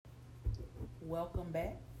Welcome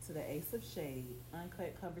back to the Ace of Shade,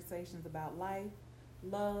 uncut conversations about life,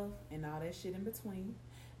 love, and all that shit in between.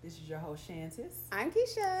 This is your host, Shantis. I'm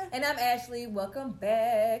Keisha. And I'm Ashley. Welcome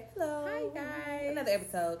back. Hello. Hi, guys. Another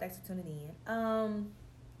episode. Thanks for tuning in.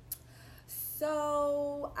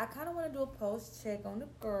 So I kind of want to do a post check on the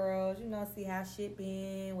girls. See how shit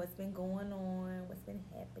been, what's been going on, what's been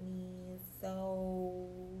happening. So,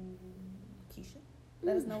 Keisha,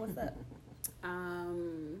 let us know what's up.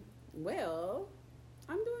 Well,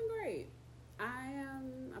 I'm doing great.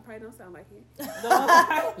 I probably don't sound like it.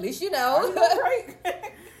 At least you know.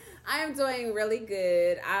 I am doing really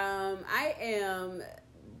good. I am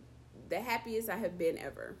the happiest I have been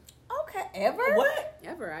ever. Okay, ever? What?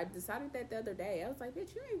 Ever. I decided that the other day. I was like,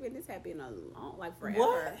 bitch, you ain't been this happy in a long, forever.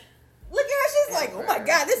 What? Look at her. She's like, oh my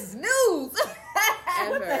God, this is news. Ever.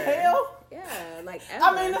 What the hell? Yeah, ever.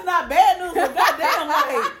 I mean, it's not bad news, but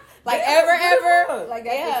goddamn, Like that's ever? good. Like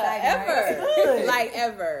that's yeah, exciting, ever. right? Good. Like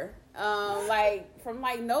ever. From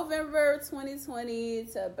November 2020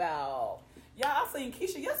 to about Y'all, I seen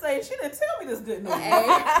Keisha yesterday. She didn't tell me this good news.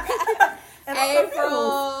 And I'm confused.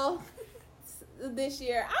 April this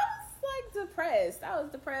year. I was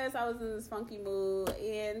depressed. I was in this funky mood,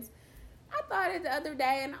 and I thought it the other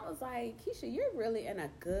day, and I was like, Keisha, you're really in a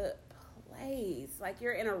good place. Like,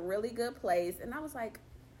 you're in a really good place. And I was like,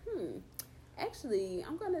 actually,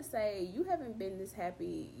 I'm gonna say you haven't been this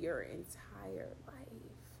happy your entire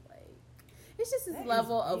life. Like, it's just this That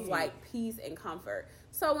level is of big. like peace and comfort.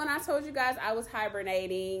 So when I told you guys I was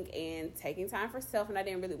hibernating and taking time for self, and I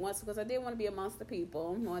didn't really want to because I didn't want to be amongst the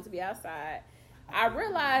people, I wanted to be outside. I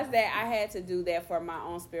realized that I had to do that for my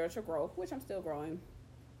own spiritual growth, which I'm still growing.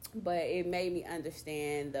 But it made me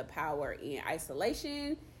understand the power in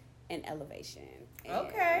isolation and elevation. And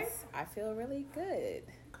Okay. I feel really good.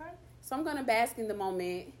 Okay. So I'm going to bask in the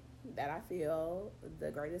moment that I feel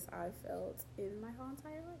the greatest I've felt in my whole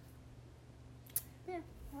entire life. Yeah.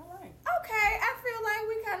 All right. Okay, I feel like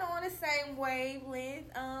we kind of on the same wavelength.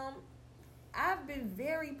 I've been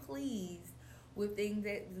very pleased with things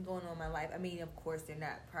that's going on in my life. I mean, of course, they're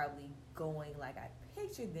not probably going like I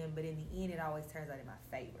pictured them, but in the end, it always turns out in my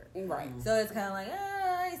favor. Right. So it's kind of like,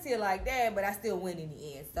 I ain't see it like that, but I still win in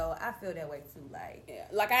the end. So I feel that way too. Like, Yeah.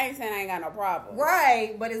 Like, I ain't saying I ain't got no problem.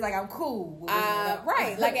 right, but it's like I'm cool. With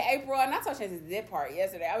Right, like in April, and I told you this part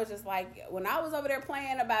yesterday. I was just like, when I was over there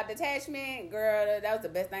playing about detachment, girl, that was the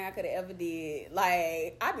best thing I could have ever did.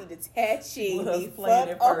 Like, I be detaching. Was the playing fuck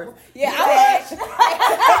it first. up. Yeah,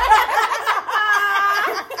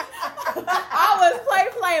 I was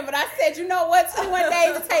playing, but I said, you know what? 21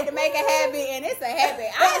 days it take to make a habit, and it's a habit.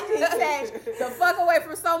 I detach the fuck away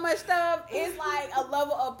from so much stuff. It's like a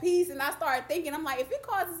level of peace, and I started thinking, I'm like, if it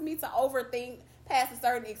causes me to overthink past a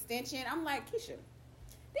certain extension, I'm like, Keisha,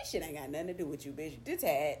 this shit ain't got nothing to do with you, bitch.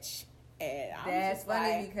 Detach. And I'm That's just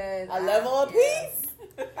funny like, because a level of peace,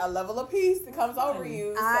 a level of peace that comes over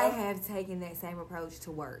you. I So- have taken that same approach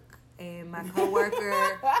to work. And my coworker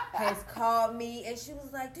has called me and she was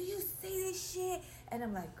like, do you see this shit? And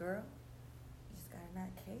I'm like, girl, you just gotta not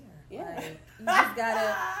care. Yeah. Like, you just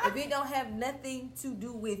gotta, if it don't have nothing to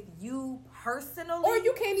do with you personally. Or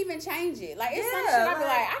you can't even change it. Like, it's some shit Yeah, I be like-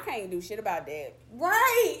 like, I can't do shit about that.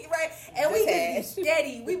 Right. And we Detach. just be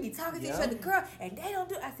steady. We be talking to each Yeah. other, girl, and they don't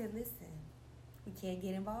do. I said, listen, we can't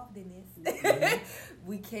get involved in this. Mm-hmm.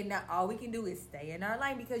 We cannot. All we can do is stay in our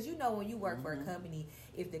lane because when you work for a company,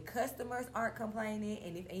 if the customers aren't complaining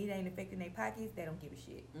and if it ain't affecting their pockets, they don't give a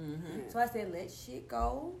shit. Mm-hmm. So I said, let shit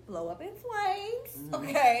go, blow up in flames, Mhm.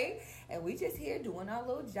 okay? And we just here doing our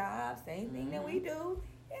little job, same thing that we do.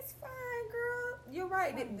 It's fine, girl. You're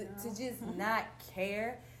right. Fine, To girl. just not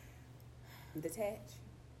care. Detach.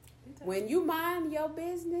 When you mind your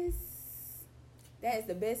business, that is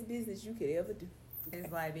the best business you could ever do.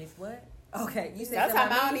 It's like, bitch, what? Okay, you said Sometimes something I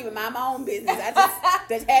about don't me? even mind my own business. I just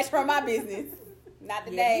detach from my business. Not Yeah,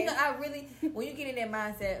 today. I really, when you get in that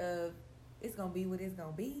mindset of it's gonna be what it's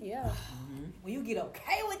gonna be, Yeah. when you get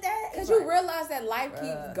okay with that, Because it's you like, realize that life keeps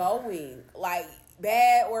Bruh. going. Like,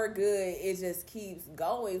 bad or good, it just keeps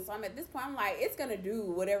going. So I'm at this point, I'm like, it's going to do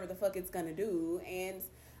whatever the fuck it's going to do. And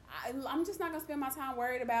I'm just not going to spend my time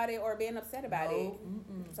worried about it or being upset about it.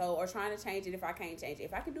 So, or trying to change it if I can't change it.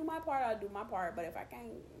 If I can do my part, I'll do my part. But if I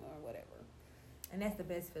can't, or whatever. and that's the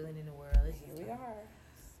best feeling in the world. It's Here just we are.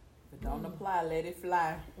 If it don't apply, let it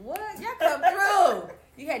fly. what y'all come through.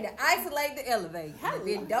 You had to isolate the elevator. If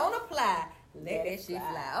it don't apply, let that shit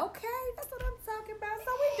fly. Okay, that's what I'm talking about.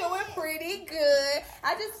 So we doing pretty good.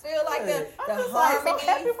 I just feel like the I'm just like so harmony.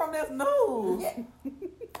 happy from this news. Yeah.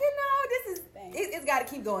 This is it's got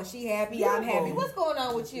to keep going. She happy, I'm Beautiful. happy. What's going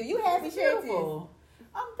on with you? You happy, Shanty? Beautiful.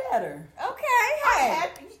 I'm better. Okay, I'm hey.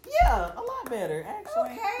 happy. Yeah, a lot better,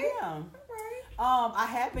 actually. Okay. Yeah. Right. I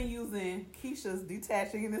have been using Keisha's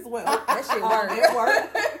detaching as well. That shit worked. It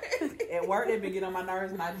worked. At work, they've been getting on my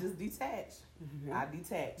nerves, and I just detach. I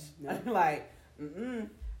detach. Like,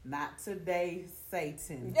 not today,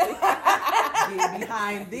 Satan. Get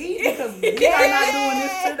behind thee, because we are not doing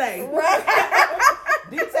this today. Right.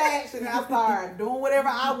 Detach, and I start doing whatever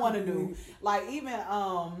I want to do. Like, even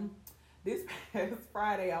this past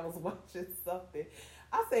Friday, I was watching something.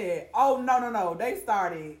 I said, oh, no. They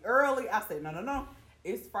started early. I said, no.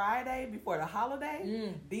 It's Friday before the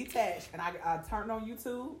holiday. Detach. And I turned on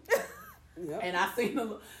YouTube. And I seen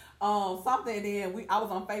something. And then I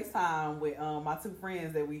was on FaceTime with my two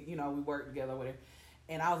friends that we work together with her.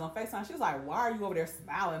 And I was on FaceTime. She was like, why are you over there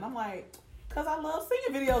smiling? I'm like, because I love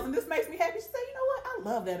singing videos. And this makes me happy. She said, you know what? I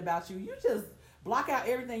love that about you. You just block out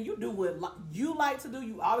everything. You do what you like to do.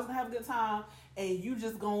 You always gonna have a good time. And you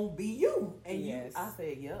just gonna be you. And I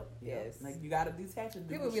said, yep. Yes. Like, you gotta detach and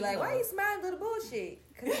do. People what be you like, love. why you smiling to the bullshit?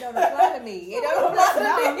 Because it don't apply to me. It don't apply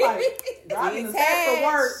Now to I'm me. like, y'all need to test the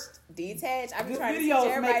work. Detach. I've been This trying to teach video is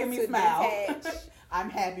everybody making me to smile. detach. I'm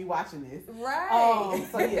happy watching this. Right.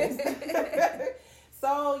 So yes.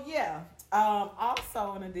 So yeah.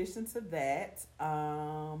 Also, in addition to that,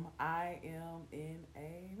 I am in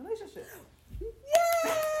a relationship. Yay!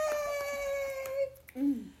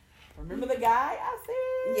 Remember the guy I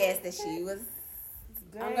said? Yes, that she was.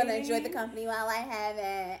 I'm gonna enjoy the company while I have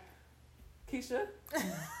it. Keisha,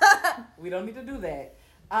 we don't need to do that.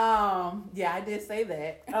 Yeah, I did say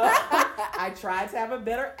that. I tried to have a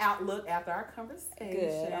better outlook after our conversation.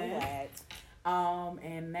 Good, I'm glad.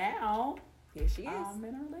 And now Here she is. I'm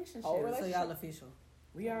in a relationship. Whole So relationship. y'all official.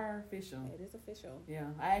 We are official. It is official. Yeah,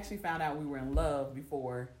 I actually found out we were in love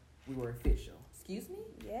before we were official. Excuse me?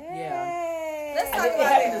 Yay. Let's It talk about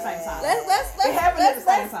happened it. at the same time. Let's It happened at the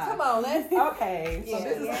same time. Come on, let's Okay, so Yeah.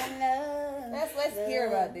 this is let's hear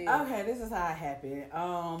about this. okay. This is how it happened.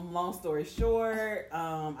 Long story short,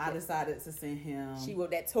 I decided to send him She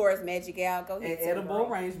wrote that Taurus magic out. Go an ahead. edible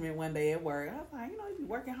arrangement one day at work. I was like, you be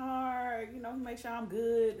working hard, make sure I'm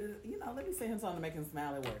good. Let me send him something to make him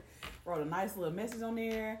smile at work. Wrote a nice little message on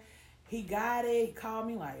there. He got it. He called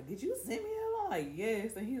me like, did you send me that? I'm like,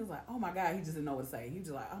 yes. And he was like, oh my God. He just didn't know what to say. He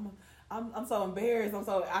just like, I'm so embarrassed. I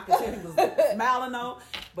could tell he was smiling though,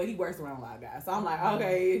 but he works around a lot of guys. So I'm like,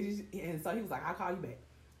 okay. And so he was like, I'll call you back.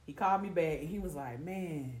 He called me back and he was like,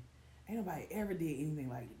 man, ain't nobody ever did anything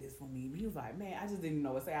like this for me. He was like, man, I just didn't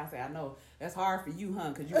know what to say. I said, I know that's hard for you, huh?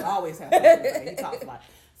 Because you always have something to say. He talks like,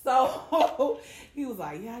 so he was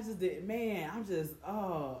like, yeah, I just did, man. I'm just,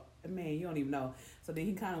 man, you don't even know. So then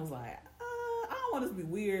he kind of was like, I don't want this to be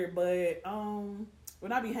weird, but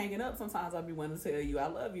when I be hanging up, sometimes I'll be wanting to tell you I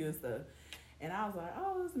love you and stuff. And I was like,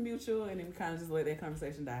 oh, it's mutual. And then we kind of just let that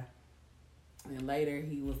conversation die. And later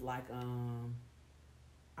he was like, all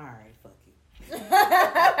right, fuck it.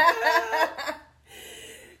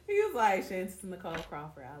 He was like, Shantis Nicole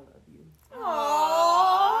Crawford, I love you.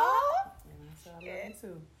 Aww. And I said, I love you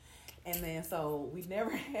too. And then, so we never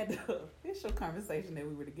had the official conversation that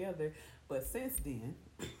we were together. But since then,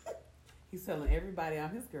 he's telling everybody I'm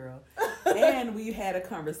his girl. And we had a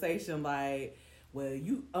conversation like, well,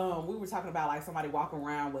 we were talking about like somebody walking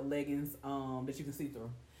around with leggings that you can see through.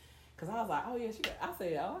 Because I was like, oh, yeah, I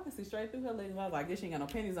said, I can see straight through her leggings. I was like, I guess she ain't got no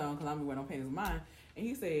panties on because I'm be wearing no panties of mine. And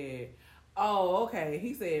he said, oh, okay.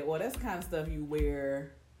 He said, well, that's the kind of stuff you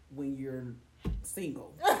wear when you're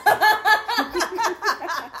single.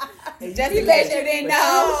 Just in case you didn't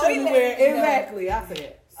know. Exactly. I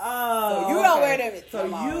said, oh. So you don't wear them. So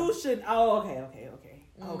you should. Oh, okay.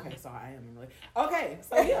 Okay, so I am really. Okay,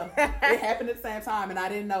 so yeah. It happened at the same time, and I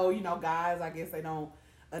didn't know, guys, I guess they don't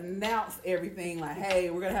announce everything like,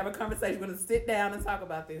 hey, we're going to have a conversation. We're going to sit down and talk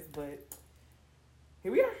about this, but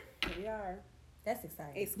here we are. Here we are. That's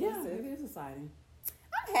exciting. Exclusive. Yeah, it is exciting.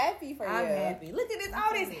 I'm happy for you. I'm happy. Look at this,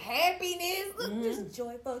 all this happiness. Look, this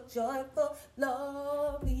joyful,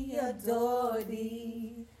 Lord, we adore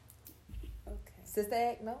thee. Okay. Sister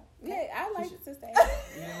Act, no? Yeah, I like Sister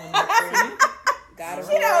You don't want to make God of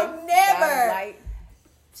She don't glory, never. God of light.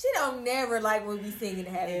 She don't never like when we singing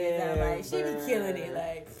happiness out. Like, she be killing it.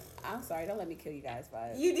 Like, I'm sorry, don't let me kill you guys'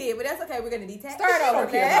 vibe. you did, but that's okay. We're going to detach. Start over,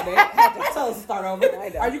 Okay, tell us to start over. I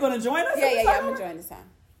know. Are you going to join us? Yeah, I'm enjoying this time.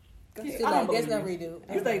 Go She's ahead. too I don't late. There's no believe redo.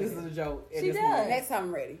 You think this is a joke? at She this does. moment? Next time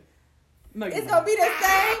I'm ready. No, you're It's not. going to be the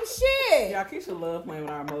same shit. Yeah, Keisha love playing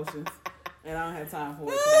with our emotions, and I don't have time for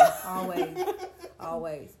it today.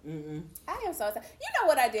 Always. Mm-mm. I am so excited. You know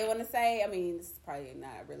what I did want to say? I mean, it's probably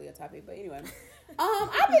not really a topic, but anyway.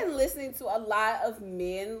 I've been listening to a lot of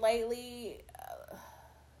men lately.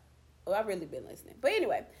 I've really been listening. But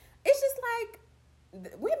anyway, it's just like,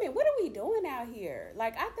 women, what are we doing out here?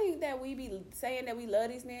 Like, I think that we be saying that we love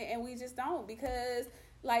these men and we just don't, because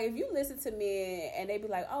like if you listen to men and they be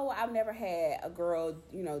like, oh, I've never had a girl,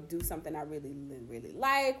 do something I really, really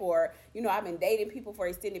like, or, I've been dating people for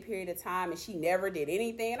an extended period of time and she never did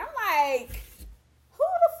anything. And I'm like, who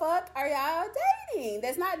the fuck are y'all dating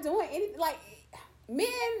that's not doing anything? Like, men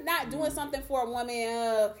not doing something for a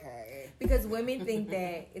woman, okay. Because women think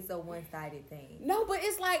that it's a one-sided thing. No, but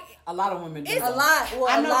it's like a lot of women do. It's a lot. Well,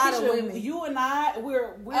 I know, a lot Keisha, of women. You and I,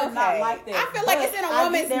 we're okay. not like that. I feel like it's in a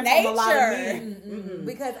woman's nature.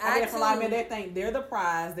 Because I get from a lot of men, they think they're the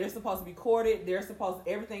prize. They're supposed to be courted.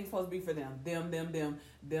 Everything's supposed to be for them. Them.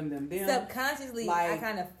 Subconsciously, I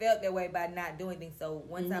kind of felt that way by not doing things. So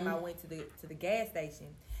one time I went to the gas station,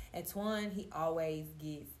 and Twan, he always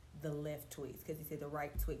gets the left Twix because he said the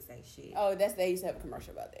right Twix ain't shit. Oh, they used to have a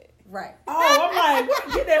commercial about that. Right. Oh, I'm like, where did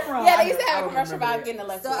you get that from? Yeah, they used to have a commercial about getting the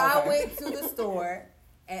left Twix. So I went to the store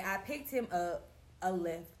and I picked him up a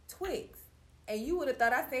left Twix. And you would have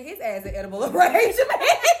thought I sent his ass an edible arrangement.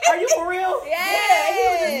 Are you for real? Yeah, he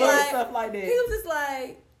was just like, stuff like that. He was just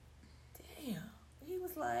like, damn. He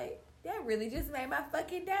was like, that really just made my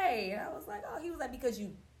fucking day. And I was like, oh, he was like, because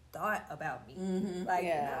you thought about me. Like,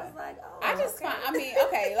 and I was like, oh, I just find,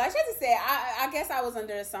 okay, like Shazzy said, I guess I was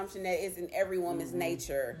under the assumption that it's in every woman's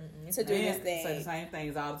nature to do this thing. Say the same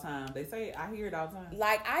things all the time. They say, I hear it all the time.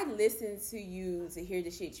 Like, I listen to you to hear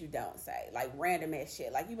the shit you don't say, like random ass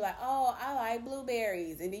shit. Like, you be like, oh, I like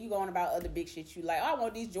blueberries, and then you go on about other big shit you like. Oh, I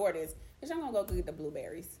want these Jordans, bitch, I'm gonna go get the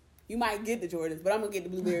blueberries. You might get the Jordans, but I'm gonna get the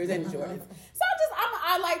blueberries and the Jordans. So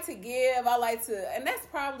I like to give. I like to, and that's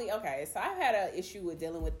probably okay. So I've had an issue with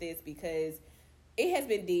dealing with this because it has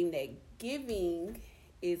been deemed that giving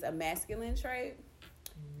is a masculine trait,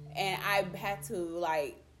 and I've had to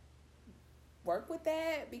like work with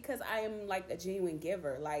that because I am like a genuine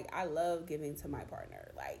giver. Like, I love giving to my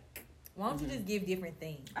partner. Like, why don't you just give different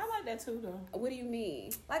things? I like that too, though. What do you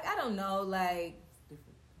mean? Like, I don't know. Like,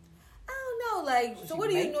 I don't know. Like, so what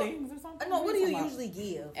do you know? I know. What do you usually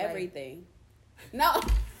give? Everything. No.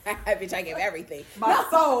 Bitch, I give everything. My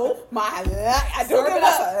soul. I do it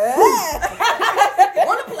up.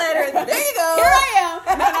 On the platter. There you go. Here I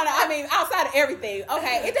am. No. I mean, outside of everything.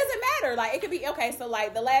 Okay. It doesn't matter. Like, it could be, okay. So,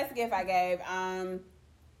 like, the last gift I gave,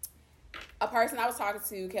 a person I was talking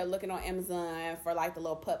to kept looking on Amazon for, like, the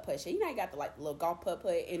little putt-putt shit. You know, you got the, like, little golf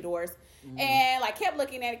putt-putt indoors. And, like, kept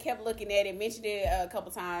looking at it, mentioned it a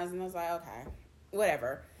couple times. And I was like, okay,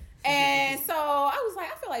 whatever. And so, I was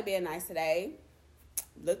like, I feel like being nice today.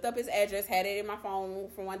 Looked up his address, had it in my phone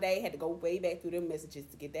for one day, had to go way back through the messages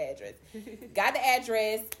to get the address. Got the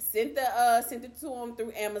address, sent it to him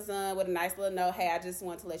through Amazon with a nice little note. Hey, I just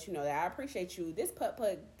want to let you know that I appreciate you. This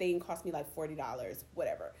putt-putt thing cost me like $40,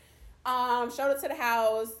 whatever. Showed it to the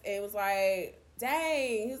house and was like,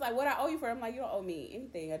 dang. He was like, what I owe you for? I'm like, you don't owe me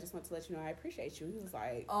anything. I just want to let you know I appreciate you. He was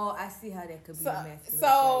like, oh, I see how that could be a mess.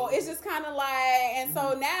 So it's just kind of like, and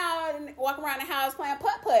so now I walk around the house playing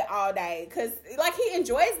putt-putt all day because, like, he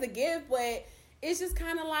enjoys the gift, but it's just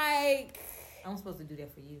kind of like, I'm supposed to do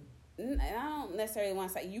that for you. I don't necessarily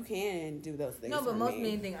want to say you can do those things. No, but most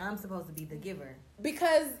men think I'm supposed to be the giver.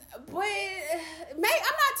 Because, but, I'm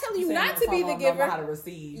not telling you not to be the giver. Know how to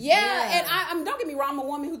receive. Yeah, and I'm don't get me wrong, I'm a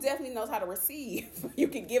woman who definitely knows how to receive. You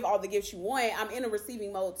can give all the gifts you want. I'm in a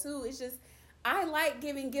receiving mode too. It's just, I like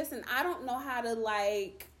giving gifts and I don't know how to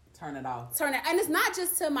like turn it off. And it's not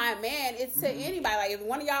just to my man, it's to anybody. Like, if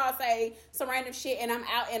one of y'all say some random shit and I'm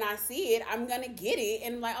out and I see it, I'm gonna get it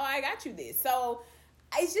and I'm like, oh, I got you this. So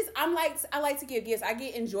it's just, I like to give gifts. I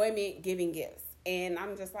get enjoyment giving gifts. And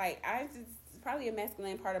I'm just like, it's probably a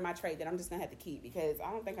masculine part of my trait that I'm just gonna have to keep because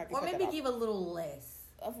I don't think I can. Or maybe give a little less.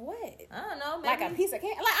 Of what? I don't know. Maybe. Like a piece of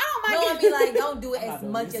candy. Like, I don't mind. No, I mean, like, don't do it as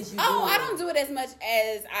much as you do. Oh, I don't do it as much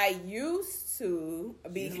as I used to.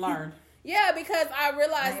 Just learn. Yeah, because I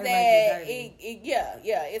realized that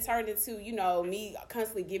it turned into, me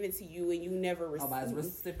constantly giving to you and you never receive.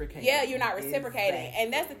 Reciprocating. Yeah, you're not reciprocating. Exactly.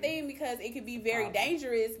 And that's the thing, because it could be very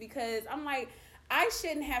dangerous, because I'm like, I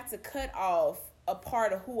shouldn't have to cut off a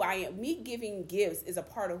part of who I am. Me giving gifts is a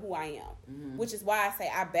part of who I am, which is why I say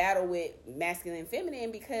I battle with masculine and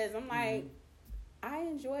feminine, because I'm like, I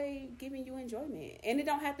enjoy giving you enjoyment, and it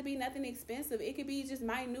don't have to be nothing expensive. It could be just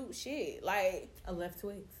minute shit, like a left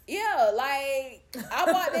Twix. Yeah, like I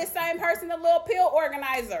bought this same person a little pill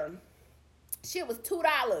organizer. Shit was $2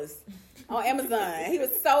 on Amazon. He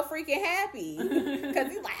was so freaking happy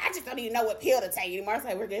because he's like, I just don't even know what pill to take anymore. I was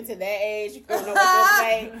like, we're getting to that age, you don't know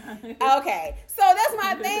what pill to take. Okay, so that's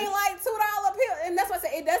my thing, like $2 pill, and that's why I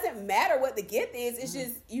say it doesn't matter what the gift is. It's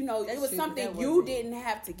just it was something you didn't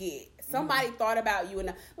have to get. Somebody thought about you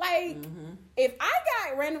enough. Like, if I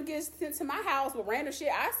got random gifts sent to my house with random shit,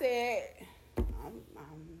 I said,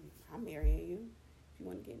 I'm marrying you. If you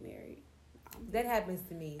want to get married. That happens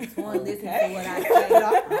to me. Twan listen to what I say.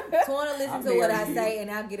 Twan listen to what I say,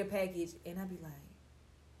 and I'll get a package, and I'll be like,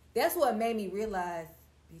 that's what made me realize,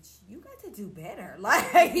 bitch, you got to do better.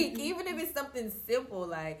 Like, even if it's something simple,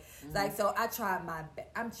 like, so I tried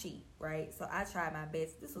I'm cheap, right? So I tried my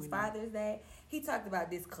best. This was Father's Day. He talked about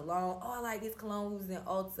this cologne. Oh, I like this cologne. It was in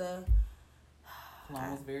Ulta.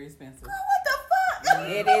 Cologne was very expensive. Girl, what the fuck?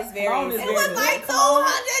 It is very expensive. It was like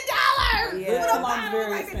 $200. Yeah, cologne's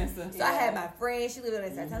very expensive. So I had my friend. She lived on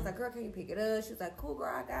that side. I was like, girl, can you pick it up? She was like, cool,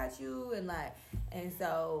 girl, I got you. And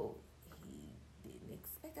so he didn't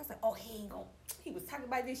expect. I was like, oh, he was talking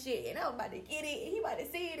about this shit, and I'm about to get it, and he about to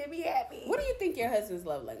see it and be happy. What do you think your husband's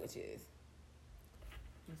love language is?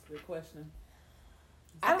 That's a good question.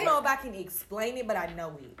 I don't know if I can explain it, but I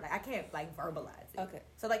know it. Like, I can't, like, verbalize it. Okay.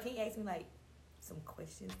 So, like, can you ask me, like, some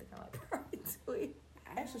questions to kind of, like, pry into it?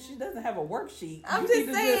 Actually, she doesn't have a worksheet. I'm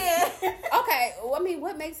just saying. Okay. Well, I mean,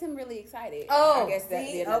 what makes him really excited? Oh, I guess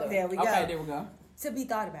that's the another there we go. Okay, there we go. To be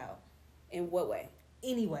thought about. In what way?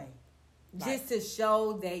 Anyway. Like, just to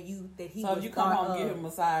show that he So was if you come home and of. give him a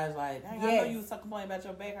massage, like, hey, I know you was complaining about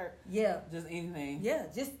your back hurt. Yeah. Just anything. Yeah.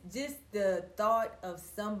 Just the thought of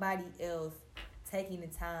somebody else taking the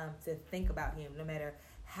time to think about him, no matter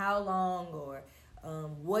how long or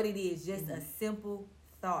what it is, just a simple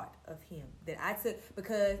thought of him that I took,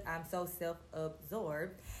 because I'm so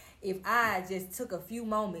self-absorbed. If I just took a few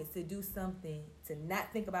moments to do something, to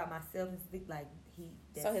not think about myself and think like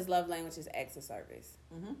so his love language is acts of service.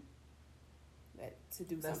 Mm-hmm. To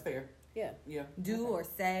do That's something. fair. Yeah. Yeah. do or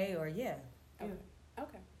say or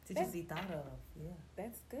Okay. to just be thought of. Yeah.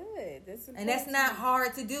 That's good. And that's not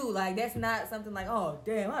hard to do. Like, that's not something like, oh,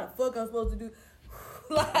 damn, how the fuck I'm supposed to do?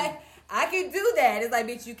 Like, I can do that. It's like,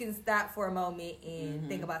 bitch, you can stop for a moment and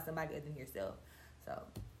think about somebody other than yourself. So,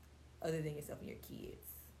 other than yourself and your kids.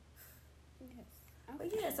 Yes.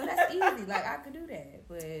 But yeah, so that's easy. Like, I could do that.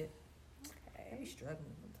 But I be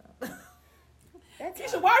struggling sometimes.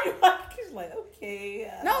 Keisha, why are you like? Keisha's like,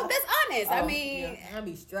 okay. No, that's honest. I mean, I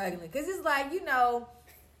be struggling. Because it's like, we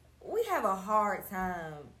have a hard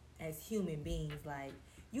time as human beings. Like,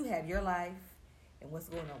 you have your life and what's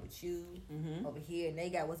going on with you over here, and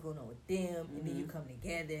they got what's going on with them, and then you come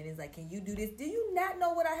together, and it's like, can you do this? Do you not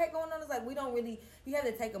know what I had going on? It's like, we don't really, you have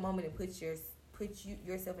to take a moment and put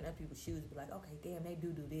yourself in other people's shoes and be like, okay, damn, they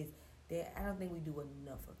do this. I don't think we do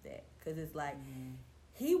enough of that. Because it's like,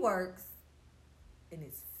 he works and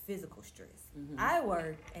it's physical stress. I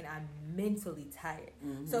work and I'm mentally tired.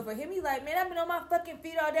 So for him, he's like, man, I've been on my fucking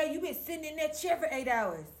feet all day. You've been sitting in that chair for 8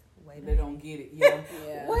 hours. Wait a minute. They don't get it. Yeah.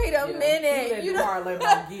 Wait a minute. You hard let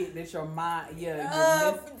them get that your mind.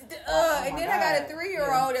 Yeah. And then I got a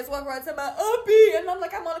 3-year-old that's walking around talking about Uppy, and I'm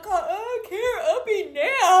like, I'm on the call. Oh, care Uppy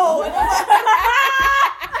now. And I'm like,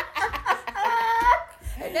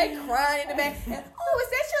 and they crying in the back. Oh, is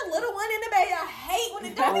that your little one in the back? I hate when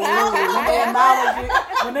it don't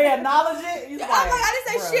when they acknowledge it, I'm like, I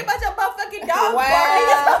didn't say shit about your motherfucking dog.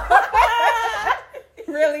 Wow.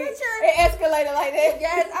 Really? It escalated like that?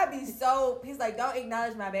 Yes, I be so. He's like, don't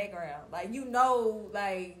acknowledge my background. Like,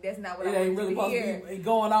 like, that's not what I want to hear. Be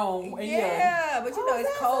going on. Yeah, but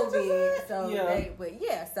it's COVID. So,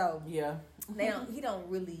 yeah. Now, he don't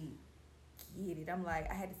really get it. I'm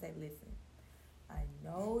like, I had to say, listen, I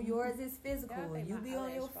know yours is physical and you be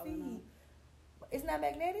on your feet. It's not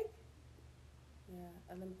magnetic? Yeah,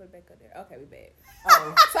 let me put it back up there. Okay, we back.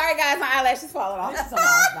 Oh. Sorry, guys, my eyelashes falling off. It's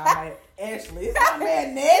not Ashley, it's not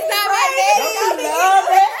magnetic. It's not magnetic. Don't you love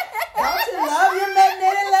that? Don't you love your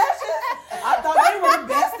magnetic lashes? I thought they were the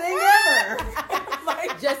best thing ever.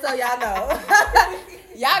 Just so y'all know.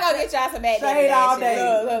 Y'all gonna get y'all some magnetic Shade all lashes.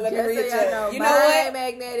 day. Look, let me readjust. You know what?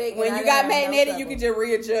 Magnetic. When you got magnetic, you can just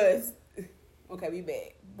readjust. Okay, we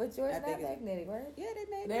back. But yours not magnetic, right? Yeah, they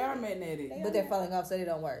magnetic. They are magnetic. But they're falling off, so they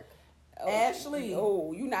don't work. Ashley.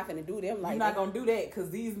 Oh, you not finna do them like you're not gonna do that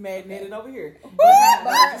because these magnetic over here.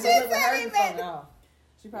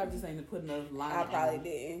 She probably just ain't put enough line. I probably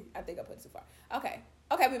didn't. I think I put it too far. Okay,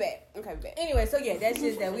 we back. Anyway, so yeah, that's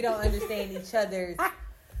just that we don't understand each other's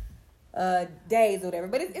days or whatever.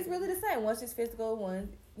 But it's really the same. One's just physical, one,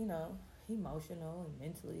 emotional and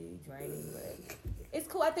mentally draining. But it's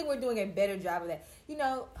cool. I think we're doing a better job of that.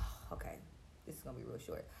 Okay, this is gonna be real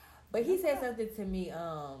short. But he said something to me,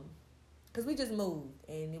 because we just moved,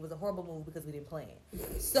 and it was a horrible move because we didn't plan.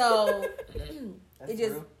 So it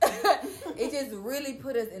just really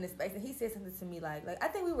put us in a space. And he said something to me like I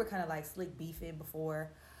think we were kind of like slick beefing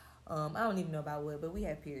before. I don't even know about what, but we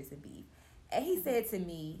had periods of beef. And he said to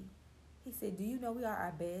me, He said, "Do you know we are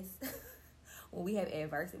our best when we have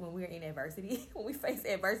adversity? When we're in adversity, when we face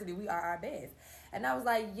adversity, we are our best." And I was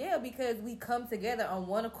like, "Yeah, because we come together on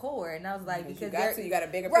one accord." And I was like, "Because you got a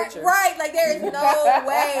bigger right, picture, right? Like there is no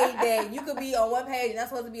way that you could be on one page and not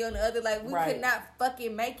supposed to be on the other. Like we could not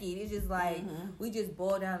fucking make it. It's just like we just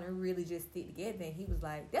boil down and really just stick together." And he was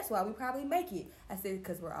like, "That's why we probably make it." I said,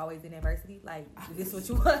 "Because we're always in adversity. Like is this what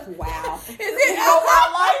you want?" Wow. Is it?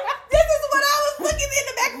 This is what I was looking in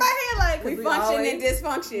the back of my head like. We function in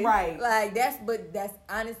dysfunction, right? Like that's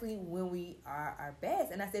honestly when we are our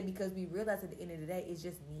best. And I said because we realize at the end of the day, it's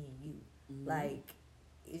just me and you. Like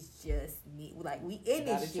it's just me. Like we in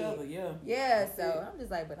this shit. Other, yeah. So I'm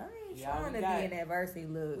just like, but I ain't trying to be in adversity.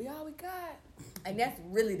 Look, we all we got, and that's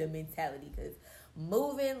really the mentality. Because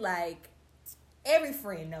moving, like every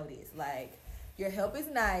friend know this. Like your help is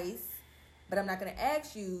nice. But I'm not going to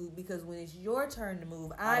ask you because when it's your turn to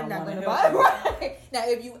move, I'm not going to bother. Right. Now,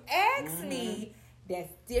 if you ask me,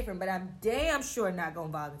 that's different. But I'm damn sure not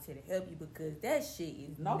going to volunteer to help you because that shit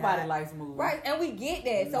is nobody likes moving. Right, and we get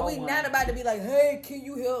that. So we not about to be like, hey, can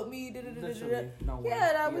you help me? No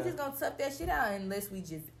yeah, we just going to tough that shit out unless we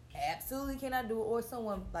just absolutely cannot do it or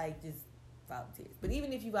someone like just volunteers. But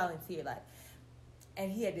even if you volunteer, like,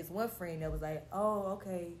 and he had this one friend that was like, oh,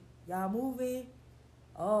 okay, y'all moving?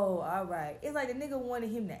 Oh, all right. It's like the nigga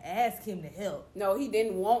wanted him to ask him to help. No, he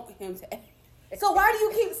didn't want him to ask. So why do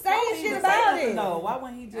you keep saying shit about it? No, why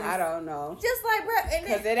wouldn't he just... I don't know. Just like, bro.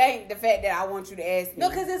 Because it ain't the fact that I want you to ask me. No,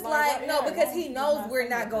 because it's like because he knows we're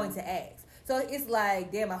not going to ask. So it's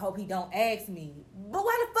like, damn, I hope he don't ask me. But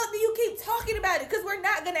why the fuck do you keep talking about it? Because we're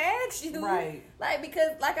not going to ask you. Right. Like,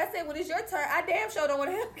 because, like I said, when it's your turn, I damn sure don't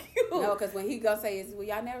want to help you. No, because when he go say, well,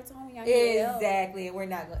 y'all never told me y'all exactly, and we're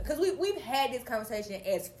not going to. Because we've had this conversation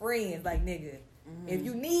as friends, like, nigga, if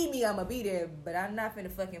you need me, I'm going to be there, but I'm not finna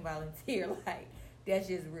fucking volunteer. Like, that's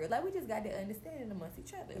just real. Like, we just got to understand it amongst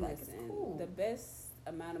each other. Like, listen, it's cool. The best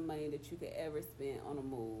amount of money that you could ever spend on a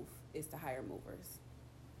move is to hire movers.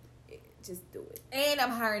 Just do it. And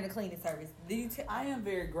I'm hiring a cleaning service. I am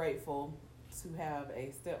very grateful to have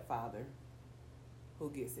a stepfather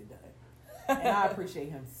who gets it done. And I appreciate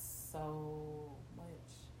him so much.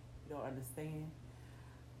 You don't understand.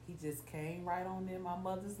 He just came right on in my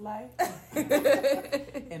mother's life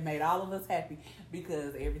and made all of us happy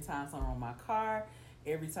because every time something on my car,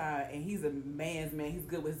 every time, and he's a man's man. He's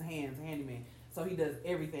good with his hands, handyman. So he does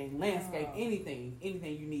everything, landscape, anything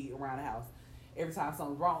you need around the house. Every time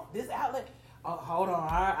something's wrong, this outlet, oh, hold on,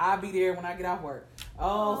 I'll be there when I get off work.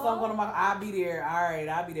 Oh, something going on my, I'll be there. All right,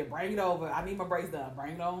 I'll be there. Bring it over. I need my brakes done.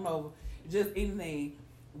 Bring it on over. Just anything.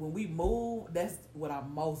 When we move, that's what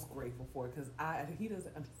I'm most grateful for because he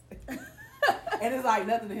doesn't understand. And it's like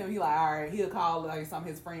nothing to him. He like, all right, he'll call like some of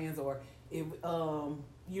his friends or if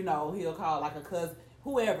he'll call like a cousin,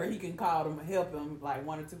 whoever he can call them, help him, like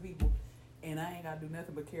 1 or 2 people. And I ain't gotta do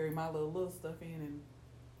nothing but carry my little stuff in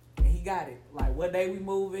and he got it. Like what day we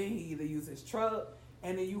moving, he either use his truck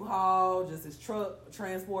and then U-Haul, just his truck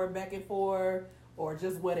transport back and forth, or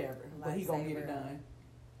just whatever. But he gonna get it done.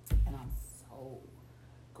 And I'm so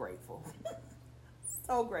grateful.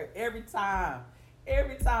 So great. Every time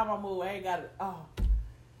I move, I ain't got it. Oh.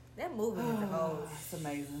 That moving is the whole. It's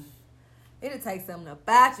amazing. It'll take something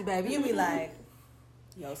about you, baby. You be like,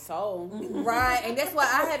 your soul. Right. And that's why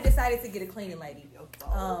I have decided to get a cleaning lady.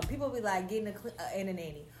 People be like, getting and a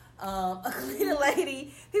nanny. A cleaning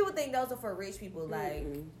lady. People think those are for rich people. Like,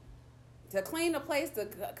 to clean the place to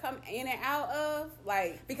come in and out of,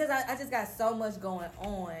 like, because I just got so much going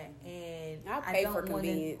on, and I don't for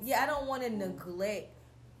convenience. I don't want to neglect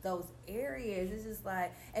those areas. It's just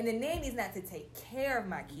like, and the nanny's not to take care of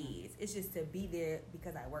my kids. It's just to be there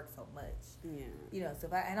because I work so much. Yeah. You know, so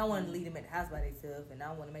if I don't want to leave them at the house by themselves, and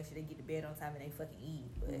I want to make sure they get to bed on time and they fucking eat.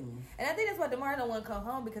 But and I think that's why DeMar don't want to come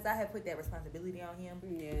home because I have put that responsibility on him.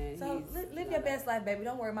 Yeah. So live your best life, baby.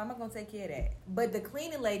 Don't worry, Mama gonna take care of that. But the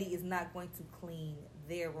cleaning lady is not going to clean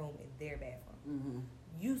their room and their bathroom.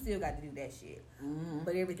 You still got to do that shit.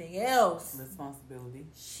 But everything else, responsibility,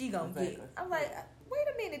 she gonna get. I'm like, wait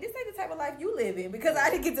a minute, this ain't the type of life you live in because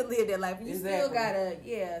I didn't get to live that life. You still gotta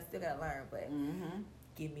learn. But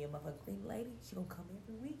give me a motherfucking clean lady. She gonna come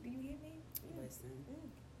every week. Do you hear me? Listen,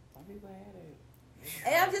 I'll be glad at it.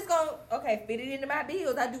 And I'm just gonna fit it into my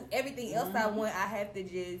bills. I do everything else I want. I have to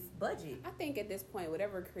just budget. I think at this point,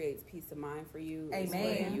 whatever creates peace of mind for you is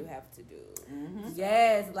Amen. what you have to do.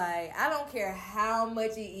 Yes, like I don't care how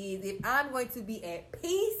much it is. If I'm going to be at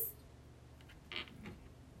peace,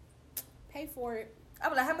 pay for it.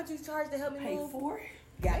 I'm like, how much you charge to help me Pay move? for it?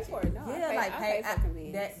 Gotcha. Pay for it. No, yeah, I pay for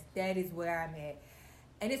convenience. That is where I'm at.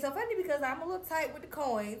 And it's so funny because I'm a little tight with the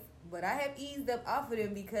coins, but I have eased up off of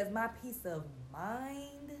them because my peace of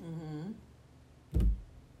mind. Mm-hmm.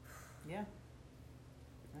 Yeah.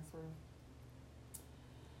 That's real.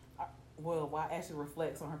 Well, why Ashley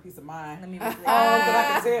reflects on her peace of mind. Let me reflect. Because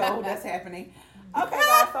I can tell that's happening. Okay,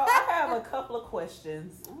 guys, so I have a couple of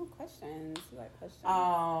questions. Oh, questions. You like questions?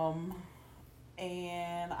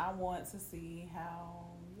 And I want to see how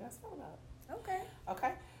you guys feel about it. Okay.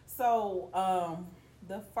 Okay, so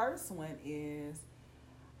the first one is,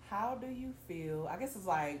 how do you feel? I guess it's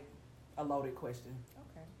like a loaded question.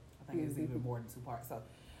 Okay. I think it's even more than 2 parts. So,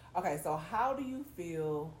 okay, so how do you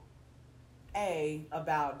feel,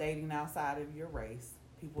 about dating outside of your race,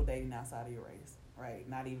 people dating outside of your race, right?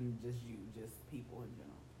 Not even just you, just people in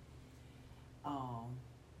general.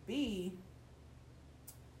 B,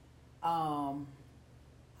 how,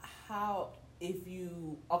 if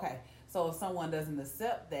you, okay, so if someone doesn't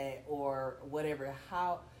accept that or whatever,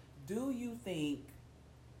 how do you think,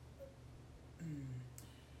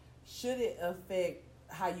 should it affect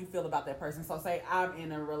how you feel about that person? So say I'm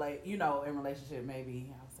in a relationship,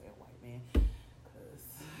 maybe I'll say a white man, because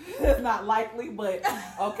it's not likely, but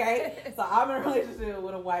okay. So I'm in a relationship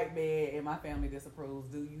with a white man and my family disapproves.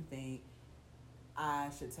 Do you think I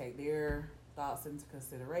should take their thoughts into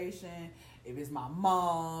consideration? If it's my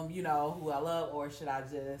mom, who I love, or should I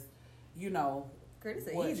just, Girl, it's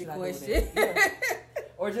an what easy should I do with question. it? Yeah.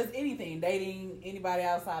 Or just anything, dating anybody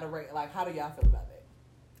outside of race. Like, how do y'all feel about that?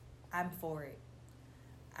 I'm for it.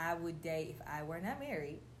 I would date, if I were not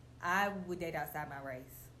married, I would date outside my race.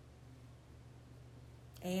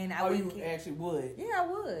 And I would. You actually would? Yeah, I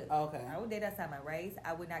would. Okay. I would date outside my race.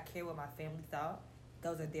 I would not care what my family thought.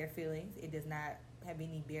 Those are their feelings. It does not have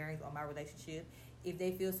any bearings on my relationship. If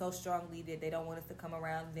they feel so strongly that they don't want us to come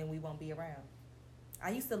around, then we won't be around. I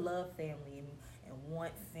used to love family and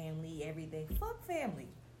want family, everything. Fuck family.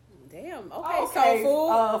 Damn. Okay, so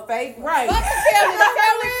food. Fake, right. Fuck the family. The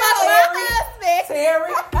family fuck my husband.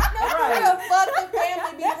 Terry. No, fuck the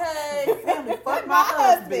family because Family, fuck my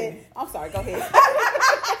husband. I'm sorry, go ahead.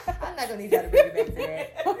 I'm not gonna need y'all to bring me back to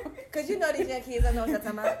that. Cause you know these young kids, I know what y'all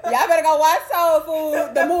talking about. Y'all better go watch Soul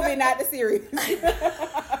Food, the movie, not the series.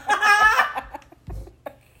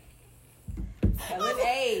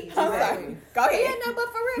 Age. I'm sorry. Go ahead. Yeah, no,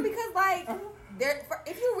 but for real, because like,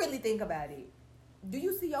 if you really think about it, do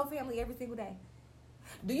you see your family every single day?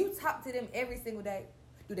 Do you talk to them every single day?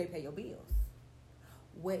 Do they pay your bills?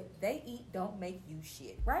 What they eat don't make you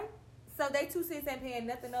shit, right? So they 2 cents ain't paying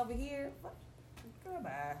nothing over here. Girl,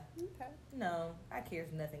 bye. Okay. No, I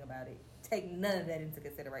cares nothing about it. Take none of that into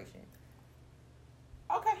consideration.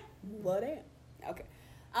 Okay. Well, then. Okay.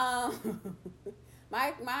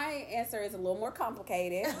 My answer is a little more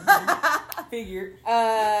complicated. Figured.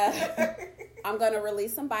 I'm gonna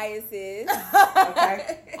release some biases.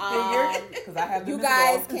 Okay. Figured. Because I have them You as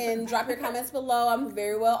guys well. can drop your comments below. I'm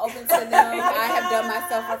very well open to them. I have done my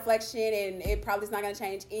self-reflection, and it probably is not going to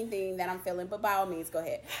change anything that I'm feeling, but by all means, go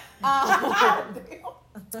ahead.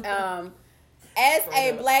 As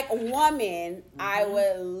a black woman, I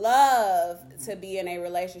would love to be in a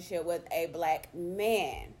relationship with a black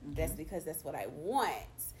man. That's because that's what I want.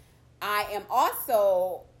 I am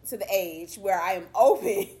also to the age where I am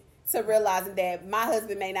open to realizing that my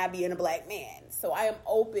husband may not be in a black man. So I am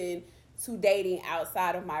open to dating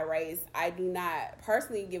outside of my race. I do not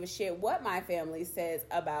personally give a shit what my family says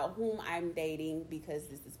about whom I'm dating because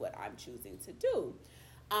this is what I'm choosing to do.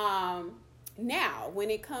 Now, when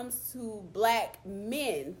it comes to black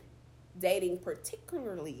men dating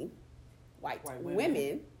particularly white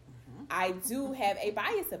women, I do have a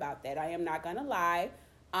bias about that. I am not going to lie.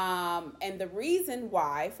 And the reason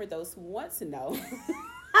why, for those who want to know, is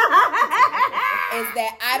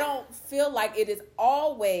that I don't feel like it is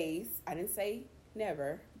always, I didn't say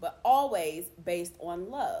never, but always based on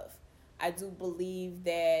love. I do believe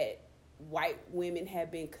that white women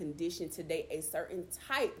have been conditioned to date a certain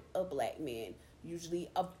type of black men, usually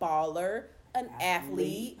a baller, an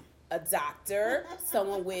athlete, a doctor,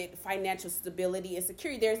 someone with financial stability and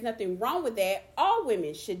security. There's nothing wrong with that. All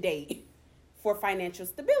women should date for financial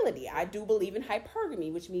stability. I do believe in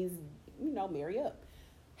hypergamy, which means, marry up.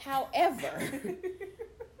 However,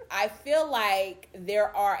 I feel like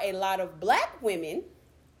there are a lot of black women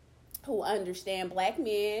who understand black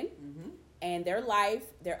men and their life,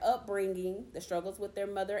 their upbringing, the struggles with their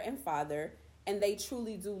mother and father, and they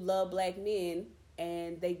truly do love black men,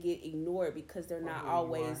 and they get ignored because they're not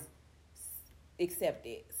always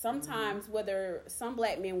accepted. Sometimes, whether some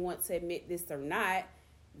black men want to admit this or not,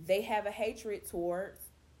 they have a hatred towards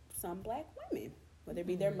some black women, whether it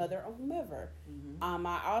be their mother or whomever.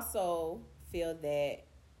 I also feel that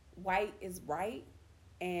white is right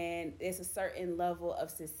And there's a certain level of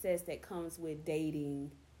success that comes with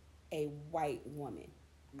dating a white woman.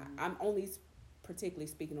 I'm only particularly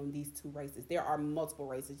speaking on these two races. There are multiple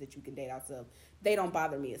races that you can date outside. They don't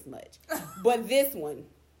bother me as much. But this one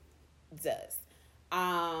does.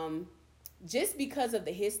 Just because of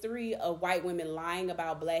the history of white women lying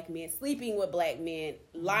about black men, sleeping with black men,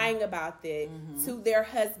 lying about that to their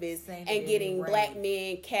husbands, and getting black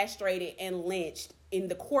men castrated and lynched in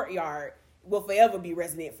the courtyard will forever be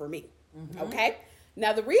resonant for me. Okay?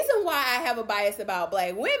 Now, the reason why I have a bias about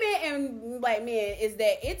black women and black men is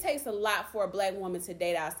that it takes a lot for a black woman to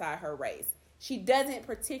date outside her race. She doesn't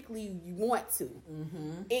particularly want to.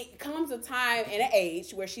 It comes a time and an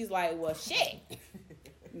age where she's like, well, shit.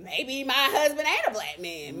 Maybe my husband ain't a black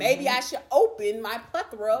man. Maybe I should open my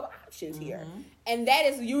plethora of options here. And that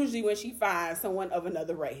is usually when she finds someone of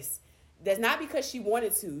another race. That's not because she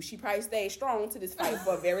wanted to. She probably stayed strong to this fight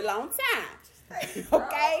for a very long time.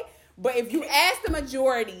 Okay? But if you ask the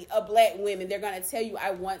majority of black women, they're going to tell you,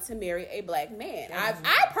 I want to marry a black man.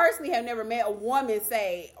 I personally have never met a woman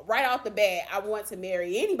say right off the bat, I want to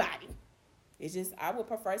marry anybody. It's just, I would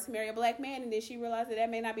prefer to marry a black man. And then she realized that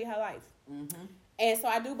may not be her life. And so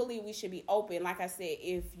I do believe we should be open. Like I said,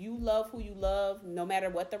 if you love who you love, no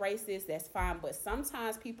matter what the race is, that's fine. But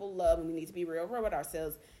sometimes people love, and we need to be real with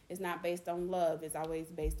ourselves, it's not based on love. It's always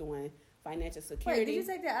based on financial security. Wait, did you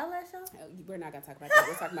take the eyelash off? We're not going to talk about that.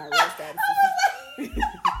 We're talking about real status.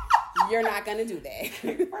 You're not going to do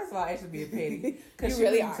that. First of all, Ashley being petty. You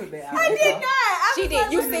really are. Took that I did not. She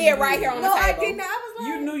did. You see it right here on the table. No, I did not. I was like,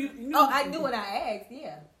 You knew. Oh, I knew when I asked,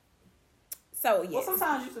 yeah. So, yes. Well,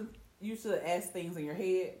 sometimes you should ask things in your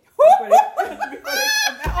head before they come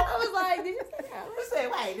out. I was like, did you say that? You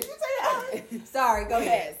said, wait, did you say that? Sorry, go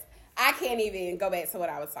ahead. Yes. I can't even go back to what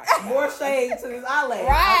I was talking about. More shade to this eyelash.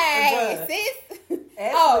 Right, sis.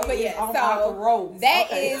 Oh, but yeah, so that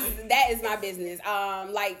is my business.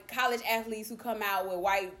 Like college athletes who come out with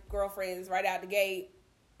white girlfriends right out the gate,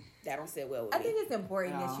 that don't sit well with me. I think it's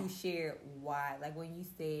important that you share why. Like when you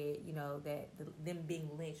said, you know, that them being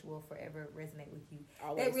lynched will forever resonate with you.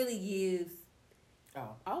 Always. That really gives.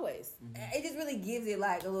 Always. It just really gives it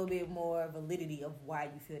like a little bit more validity of why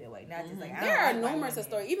you feel that way. Not just like there are numerous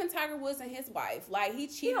stories. Even Tiger Woods and his wife, like he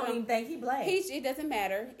cheated. He don't even think he black. It doesn't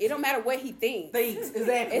matter. It don't matter what he thinks.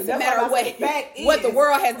 Exactly. It's a matter of what the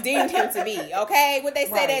world has deemed him to be. Okay, what they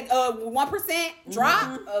say that 1%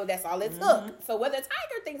 drop. Oh, that's all it took. So whether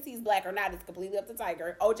Tiger thinks he's black or not, it's completely up to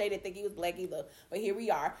Tiger. OJ didn't think he was black either, but here we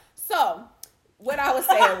are. So what I was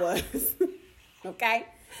saying was, okay,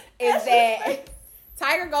 is that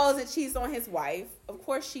Tiger goes and cheats on his wife. Of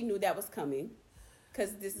course, she knew that was coming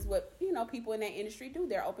because this is what, people in that industry do.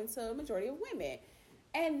 They're open to a majority of women.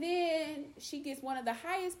 And then she gets one of the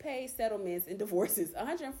highest paid settlements in divorces,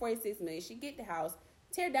 $146 million. She get the house,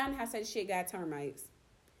 tear down the house, say shit got termites,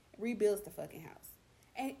 rebuilds the fucking house.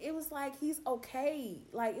 And it was like, he's okay.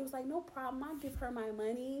 Like, it was like, no problem. I'll give her my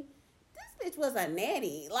money. This bitch was a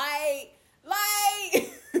nanny. Like,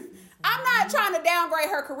 I'm not trying to downgrade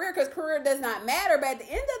her career because career does not matter. But at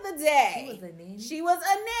the end of the day, she was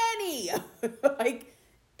a nanny. Like,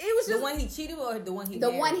 it was just the one he cheated with or the one he the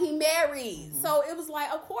married? one he married. So it was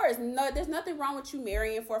like, of course, no, there's nothing wrong with you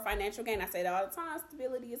marrying for financial gain. I say that all the time. Financial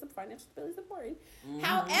stability is important.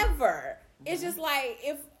 However, it's just like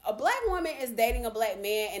if a black woman is dating a black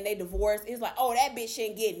man and they divorce, it's like, oh, that bitch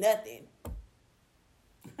shouldn't get nothing.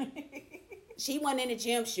 She went in the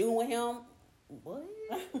gym shooting with him. What?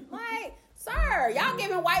 Like, sir, y'all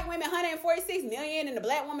giving white women $146 million and the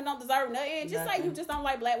black woman don't deserve nothing. Just like you just don't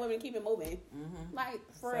like black women, keep it moving. Like,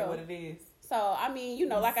 for real. Say what it is. So, I mean,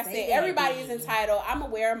 like I said, everybody is entitled. I'm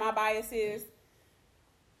aware of my biases.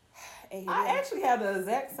 I actually have the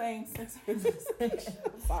exact same sensation.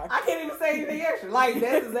 Sorry. I can't even say anything extra. Like,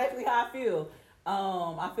 that's exactly how I feel.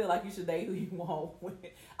 I feel like you should date who you want.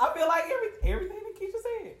 I feel like everything that Keisha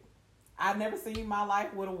said. I've never seen my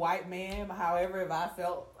life with a white man. However, if I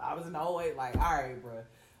felt I was in the old way, like, all right, bro,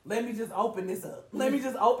 let me just open this up. Let me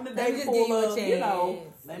just open the dating pool up.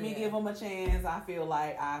 Let me give them a chance. I feel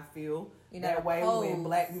that way when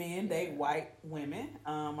black men date white women.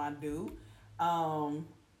 I do. And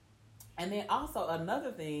then also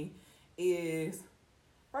another thing is,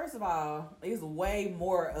 first of all, it's way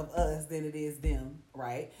more of us than it is them,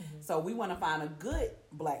 right? So we want to find a good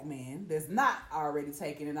black man that's not already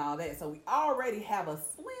taken and all that. So we already have a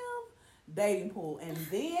slim dating pool. And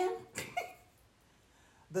then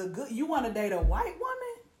you want to date a white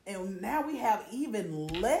woman, and now we have even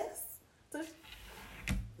less.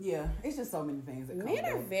 Yeah, it's just so many things that come Men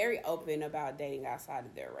are very open about dating outside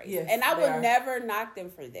of their race. Yes, and I would never knock them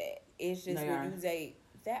for that. It's just when you date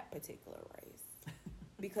that particular race.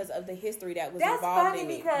 because of the history that was That's involved funny in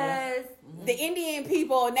it. because The Indian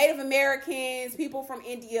people, Native Americans, people from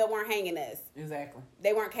India weren't hanging us. Exactly.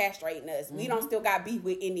 They weren't castrating us. We don't still got beef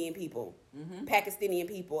with Indian people, Pakistani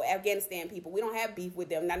people, Afghanistan people. We don't have beef with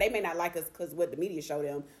them. Now, they may not like us because what the media show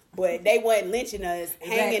them, but they wasn't lynching us,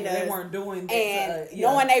 hanging us. They weren't doing that. And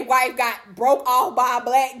knowing their wife got broke off by a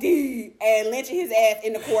black dude and lynching his ass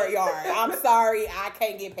in the courtyard. I'm sorry. I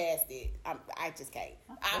can't get past it. I just can't.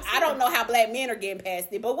 I don't know how black men are getting past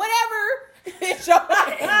it, but whatever. It's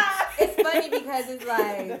funny because it's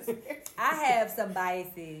like I have some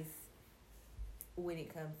biases when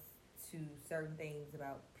it comes to certain things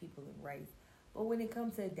about people and race. But when it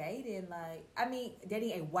comes to dating, like, I mean,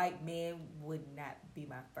 dating a white man would not be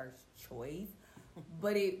my first choice.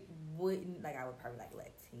 But it wouldn't, like, I would probably like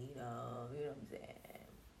Latino, you know what I'm saying?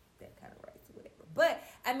 That kind of race or whatever. But,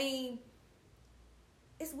 I mean,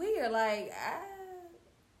 it's weird. Like,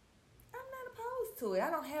 I'm not opposed to it. I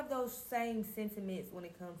don't have those same sentiments when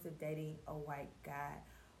it comes to dating a white guy.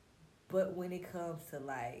 But when it comes to,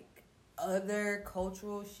 like, other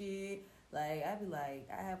cultural shit, like, I'd be like,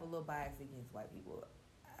 I have a little bias against white people.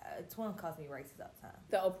 Twin calls me racist all the time.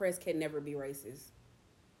 The oppressed can never be racist.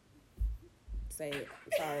 Say it.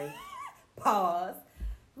 Sorry. Pause.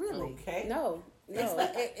 Really? Okay. No.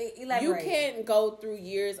 Elaborate. You can't go through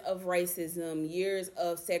years of racism, years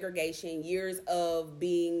of segregation, years of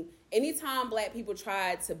being... Anytime black people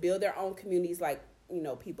try to build their own communities, like, you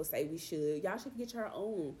know, people say we should. Y'all should get your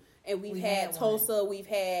own. And we've had Tulsa. We've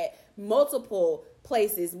had multiple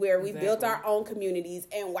places where we built our own communities,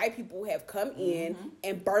 and white people have come in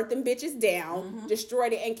and burnt them bitches down,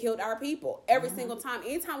 destroyed it, and killed our people. Every single time.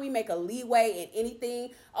 Anytime we make a leeway in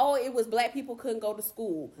anything, it was black people couldn't go to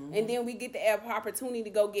school. And then we get the opportunity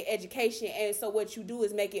to go get education. And so what you do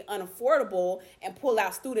is make it unaffordable and pull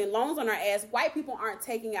out student loans on our ass. White people aren't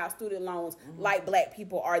taking out student loans like black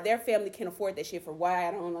people are. Their family can afford that shit for why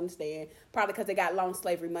I don't understand. Probably because they got long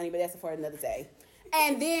slavery money, but that's for another day.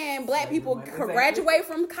 And then black people graduate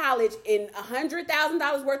from college in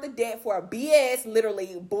 $100,000 worth of debt for a BS,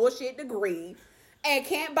 literally bullshit degree, and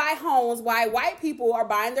can't buy homes while white people are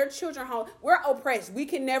buying their children homes. We're oppressed. We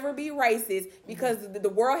can never be racist because the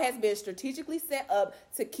world has been strategically set up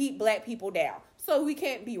to keep black people down. So we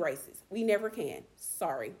can't be racist. We never can.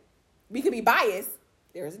 Sorry. We could be biased.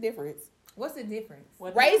 There's a difference. What's the difference?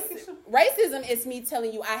 Racism is me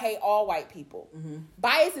telling you I hate all white people.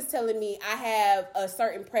 Bias is telling me I have a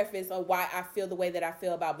certain preference on why I feel the way that I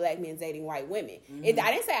feel about black men dating white women. I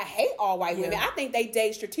didn't say I hate all white women. I think they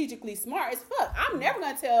date strategically smart as fuck. I'm never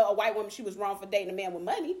going to tell a white woman she was wrong for dating a man with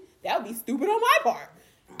money. That would be stupid on my part.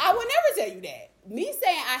 I would never tell you that. Me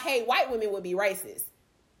saying I hate white women would be racist.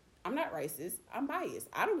 I'm not racist. I'm biased.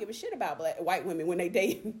 I don't give a shit about white women when they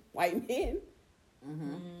date white men.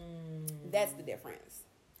 That's the difference.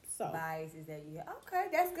 So bias is that you okay?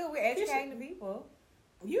 That's good. We're educating the people.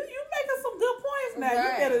 You making some good points now.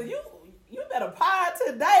 Right. You better pod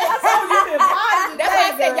today. I told you been podding today. That's why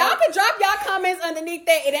I said girl. y'all can drop y'all comments underneath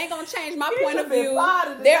that. It ain't gonna change my point of view.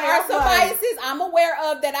 Today. There are some biases I'm aware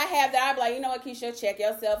of that I have that I'm like, you know what, Keisha, check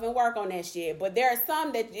yourself and work on that shit. But there are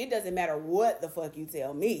some that it doesn't matter what the fuck you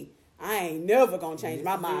tell me. I ain't never gonna change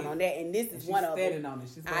my mind on that, and this is one of them. On it.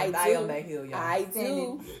 She's gonna die on that hill, y'all. I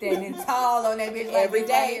do. Standing tall on that bitch Every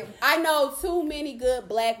day. I know too many good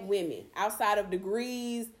black women outside of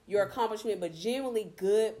degrees, your accomplishment, but genuinely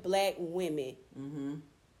good black women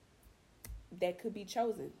that could be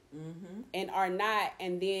chosen and are not.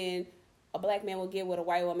 And then a black man will get with a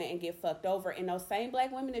white woman and get fucked over. And those same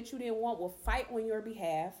black women that you didn't want will fight on your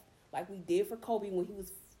behalf, like we did for Kobe when he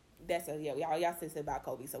was. Y'all sensitive about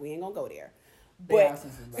Kobe, so we ain't gonna go there. But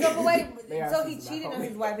so he cheated on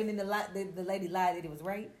his wife, and then the lady lied that it was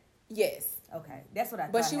rape. Yes. Okay, that's what I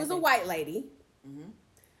thought. But she was a white lady.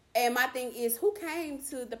 And my thing is, who comes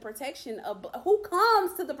to the protection of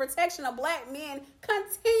black men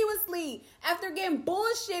continuously after getting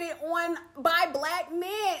bullshitted on by black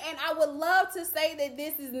men? And I would love to say that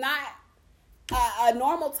this is not a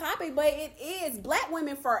normal topic, but it is. Black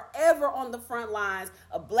women forever on the front lines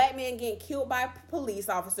of black men getting killed by police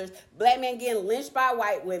officers, black men getting lynched by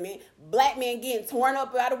white women, black men getting torn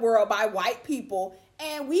up by the world by white people,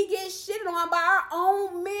 and we get shitted on by our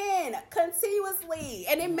own men continuously.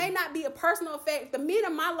 And it may not be a personal effect. The men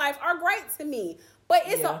in my life are great to me, but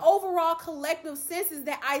it's an overall collective census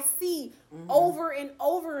that I see over and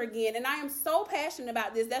over again. And I am so passionate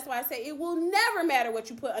about this. That's why I say it will never matter what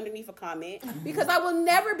you put underneath a comment, because I will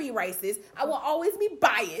never be racist. I will always be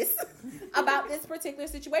biased about this particular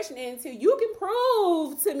situation. And until you can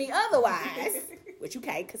prove to me otherwise, which you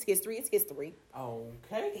can't, because history is history.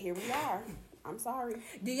 Okay. Here we are. I'm sorry.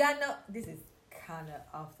 Do y'all know, this is kind of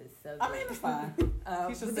off the subject. I mean, it's fine.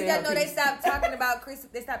 But did y'all know they stopped talking about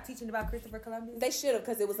they stopped teaching about Christopher Columbus? They should have,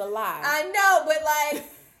 because it was a lie. I know, but like,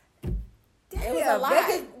 it was a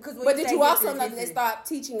lie. But did you also know that they history. stopped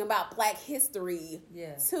teaching about Black history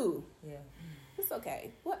Yeah. too? Yeah. It's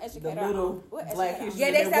okay. We'll educate our little own. We'll Black educate our history.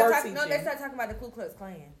 own. Yeah, they They stopped were talking. No, they teaching. started talking about the Ku Klux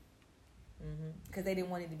Klan. Because they didn't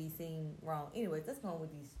want it to be seen wrong. Anyways, let's go on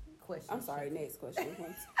with these questions. I'm sorry. Next question.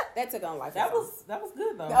 That took on life. That was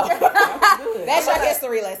good though. No. That was good. That's your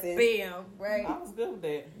history lesson. Bam. Right. I was good with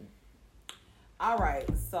that. All right,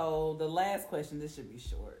 so the last question, this should be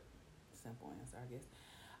short. Simple answer, I guess.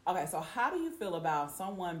 Okay, so how do you feel about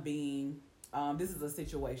someone being, this is a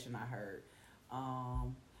situation I heard.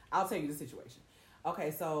 I'll tell you the situation. Okay,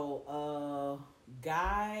 so a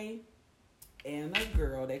guy and a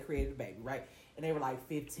girl, they created a baby, right? And they were like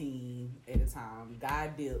 15 at the time.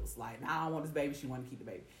 Guy dips, like, nah, I don't want this baby. She wanted to keep the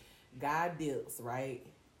baby. Guy dips, right?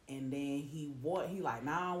 And then he like,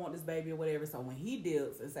 nah, I don't want this baby or whatever. So when he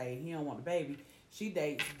dips and say he don't want the baby, she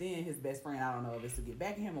dates then his best friend. I don't know if it's to get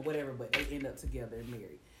back at him or whatever, but they end up together and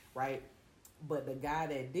married, right? But the guy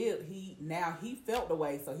that dipped, he felt the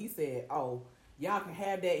way, so he said, oh, y'all can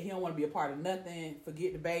have that. He don't want to be a part of nothing.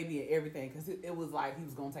 Forget the baby and everything, because it was like he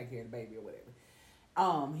was going to take care of the baby or whatever.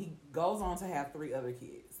 He goes on to have 3 other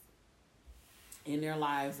kids. In their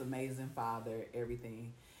lives, amazing father,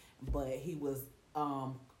 everything. But he was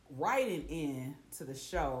writing in to the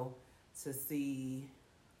show to see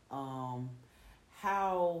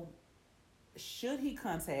how should he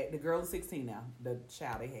contact, the girl is 16 now, the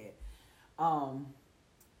child they had.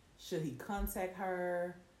 Should he contact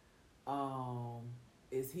her?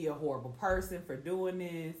 Is he a horrible person for doing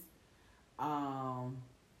this?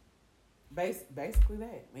 Basically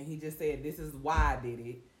that. And he just said, this is why I did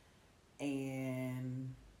it.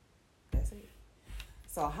 And that's it.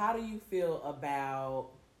 So how do you feel about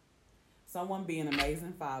someone being an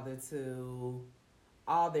amazing father to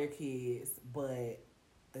all their kids, but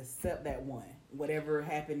except that one? Whatever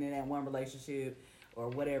happened in that one relationship or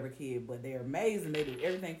whatever kid, but they're amazing. They do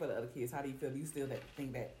everything for the other kids. How do you feel? Do you still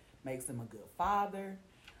think that makes them a good father?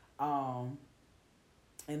 And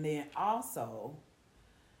then also,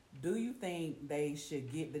 do you think they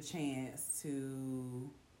should get the chance to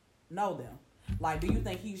know them? Like, do you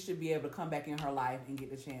think he should be able to come back in her life and get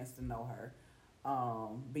the chance to know her?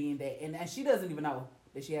 Being that, and she doesn't even know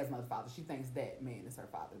that she has another father. She thinks that man is her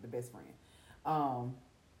father, the best friend.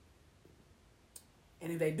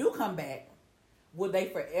 And if they do come back, will they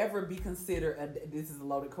forever be considered, this is a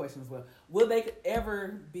loaded question as well, will they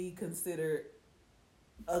ever be considered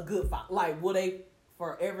a good father? Like, will they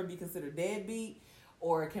forever be considered deadbeat?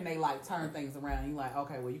 Or can they, like, turn things around? You like,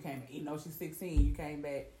 okay, well, you came, you know, she's 16, you came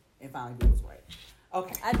back and finally did what's right.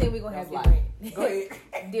 Okay. I think we're going to have different, go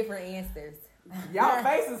ahead. different answers. Y'all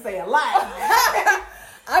faces say a lot.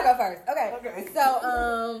 I'll go first. Okay.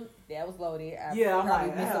 So, that was loaded. I'm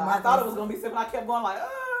like, I thought it was going to be simple. I kept going like,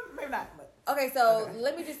 maybe not. But. Okay, so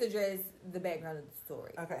let me just address the background of the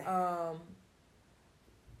story. Okay.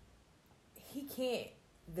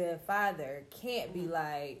 The father can't be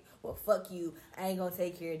like, well, fuck you, I ain't gonna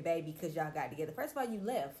take care of the baby because y'all got together. First of all, you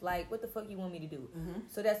left. Like, what the fuck you want me to do? Mm-hmm.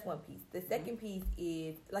 So that's one piece. The second piece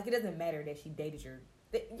is, like, it doesn't matter that she dated you're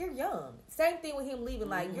young. Same thing with him leaving.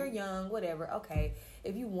 Like, you're young, whatever. Okay,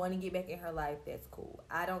 if you want to get back in her life, that's cool.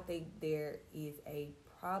 I don't think there is a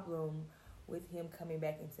problem with him coming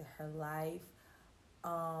back into her life.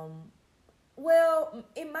 Well,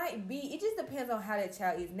 it might be. It just depends on how that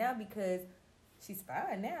child is now, because she's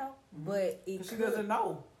fine now, but she doesn't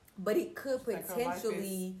know. But it could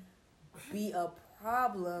potentially be a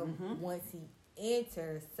problem once he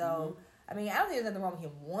enters. So, I mean, I don't think there's nothing wrong with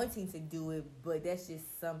him wanting to do it, but that's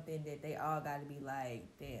just something that they all got to be like,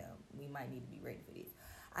 damn, we might need to be ready for this.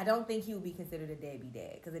 I don't think he would be considered a deadbeat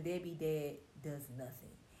dad, because a deadbeat dad does nothing.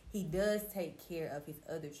 He does take care of his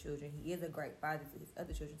other children. He is a great father to his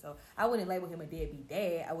other children. So I wouldn't label him a deadbeat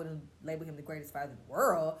dad. I wouldn't label him the greatest father in the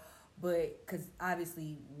world. But because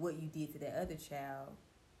obviously what you did to that other child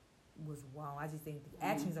was wrong. I just think the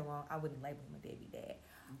actions are wrong. I wouldn't label him a deadbeat dad.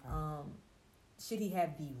 Okay. Should he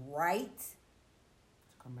have the right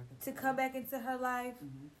to come back into her life?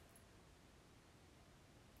 Mm-hmm.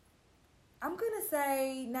 I'm going to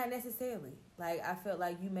say not necessarily. Like, I felt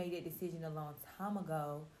like you made that decision a long time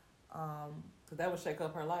ago. Because that would shake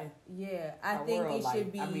up her life. Yeah, I think it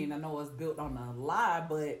should be. I mean, I know it's built on a lie,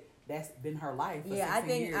 but that's been her life for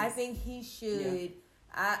 16 years. I think he should.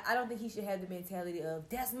 Yeah. I don't think he should have the mentality of,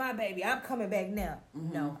 that's my baby, I'm coming back now.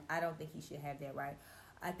 Mm-hmm. No, I don't think he should have that right.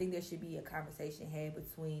 I think there should be a conversation had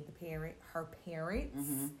between her parents,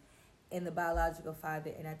 and the biological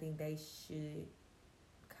father, and I think they should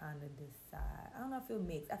kind of decide. I don't know. I feel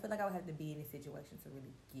mixed. I feel like I would have to be in a situation to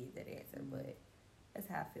really give that answer, but that's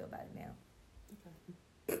how I feel about it now.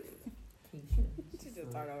 Okay. Keisha. She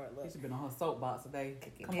just started over. Look. She's been on her soapbox today.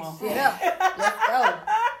 Come Get on. shit up. Let's go.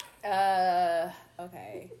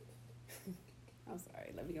 Okay. I'm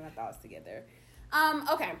sorry. Let me get my thoughts together.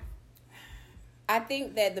 Okay. I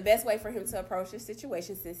think that the best way for him to approach this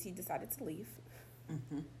situation, since he decided to leave,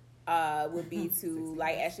 would be to,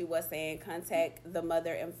 like Ashley was saying, contact the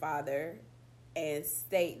mother and father and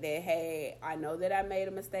state that, hey, I know that I made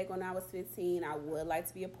a mistake when I was 15. I would like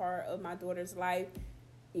to be a part of my daughter's life.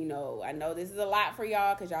 You know, I know this is a lot for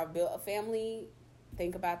y'all because y'all built a family.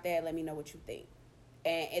 Think about that. Let me know what you think.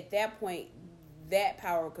 And at that point, that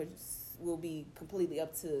power will be completely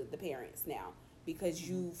up to the parents now, because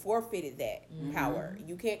you forfeited that power.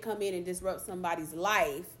 You can't come in and disrupt somebody's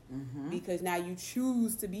life because now you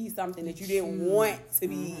choose to be something that you didn't want to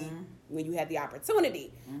be when you had the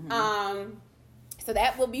opportunity. So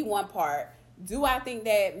that will be one part. Do I think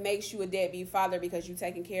that makes you a deadbeat father because you're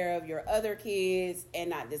taking care of your other kids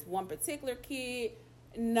and not this one particular kid?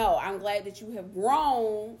 No, I'm glad that you have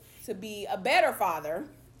grown to be a better father.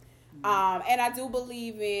 And I do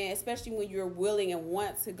believe in, especially when you're willing and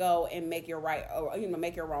want to go and make your right, or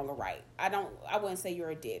make your wrong a right. I wouldn't say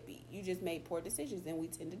you're a deadbeat. You just made poor decisions, and we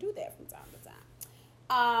tend to do that from time to time.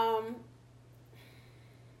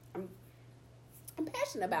 I'm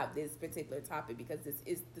passionate about this particular topic because this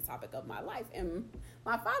is the topic of my life and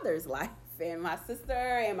my father's life and my sister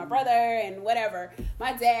and my brother and whatever.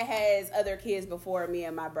 My dad has other kids before me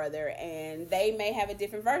and my brother, and they may have a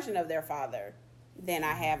different version of their father than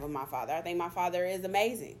I have of my father. I think my father is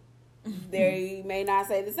amazing. They may not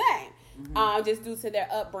say the same, just due to their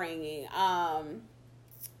upbringing.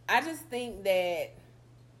 I just think that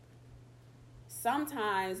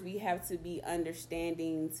sometimes we have to be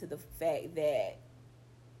understanding to the fact that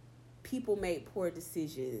people make poor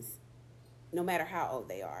decisions no matter how old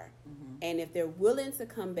they are. And if they're willing to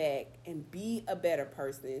come back and be a better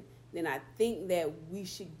person, then I think that we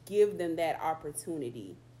should give them that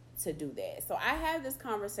opportunity to do that. So I have this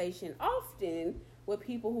conversation often with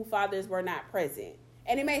people whose fathers were not present.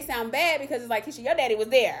 And it may sound bad because it's like, Keisha, your daddy was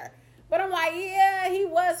there. But I'm like, yeah, he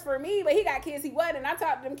was for me, but he got kids he wasn't. And I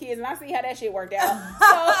talk to them kids and I see how that shit worked out.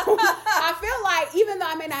 So I feel like even though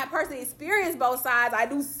I may not have personally experienced both sides, I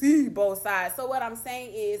do see both sides. So what I'm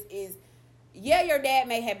saying is yeah, your dad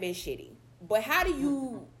may have been shitty, but how do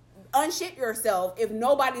you unshit yourself if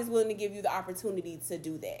nobody's willing to give you the opportunity to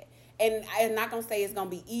do that? And I'm not going to say it's going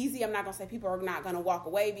to be easy. I'm not going to say people are not going to walk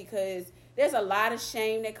away, because there's a lot of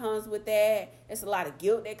shame that comes with that. There's a lot of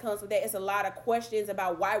guilt that comes with that. It's a lot of questions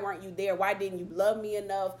about why weren't you there? Why didn't you love me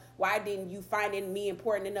enough? Why didn't you find in me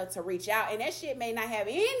important enough to reach out? And that shit may not have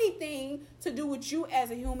anything to do with you as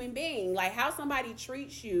a human being. Like, how somebody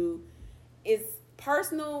treats you is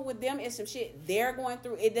personal with them. It's some shit they're going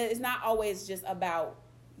through. It's not always just about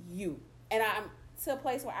you. And I'm to a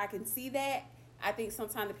place where I can see that. I think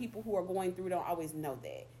sometimes the people who are going through don't always know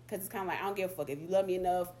that, because it's kind of like, I don't give a fuck. If you love me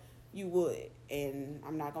enough, you would. And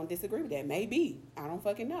I'm not going to disagree with that. Maybe. I don't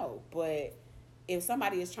fucking know. But if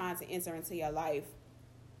somebody is trying to enter into your life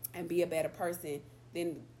and be a better person,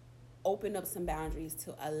 then open up some boundaries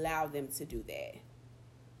to allow them to do that.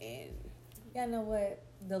 And y'all know what?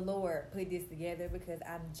 The Lord put this together because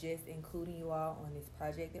I'm just including you all on this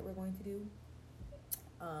project that we're going to do.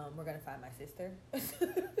 We're gonna find my sister.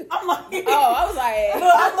 I'm like, I was like,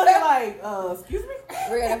 I'm looking like, excuse me.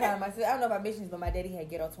 We're gonna find my sister. I don't know if I mentioned this, but my daddy had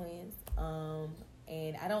ghetto twins.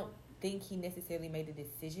 And I don't think he necessarily made the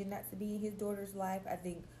decision not to be in his daughter's life. I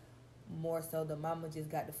think more so the mama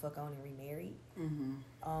just got the fuck on and remarried. And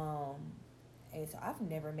so I've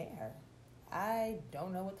never met her. I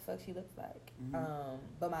don't know what the fuck she looks like.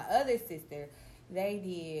 But my other sister, they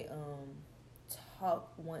did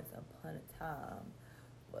talk once upon a time.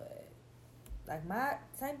 But like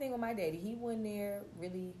same thing with my daddy. He wasn't there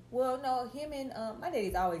really. Well, no, him and my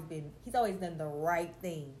daddy's he's always done the right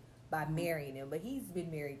thing by marrying him, but he's been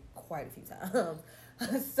married quite a few times.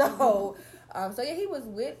 So yeah, he was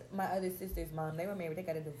with my other sister's mom. They were married. They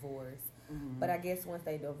got a divorce. But I guess once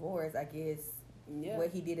they divorced, I guess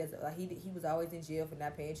what he did is he was always in jail for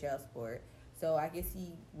not paying child support. So I guess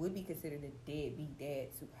he would be considered a deadbeat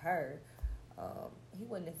dad to her. He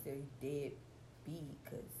wasn't necessarily deadbeat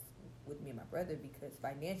with me and my brother, because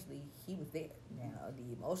financially he was there. Now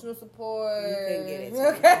the emotional support, he couldn't get it to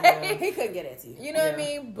you. He couldn't get it to you. You know what I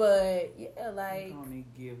mean? But yeah, like you can only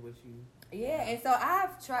give what you. Yeah, and so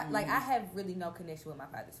I've tried. Like, I have really no connection with my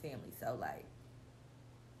father's family. So like,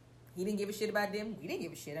 he didn't give a shit about them. We didn't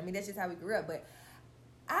give a shit. I mean, that's just how we grew up. But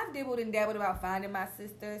I've dibbled and dabbled about finding my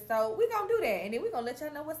sister, so we're gonna do that, and then we're gonna let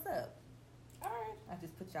y'all know what's up. All right. I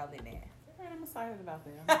just put y'all in there. All right, I'm excited about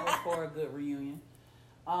that. I'm ready for a good reunion.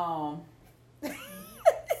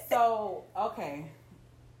 So, okay.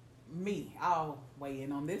 I'll weigh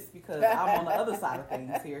in on this because I'm on the other side of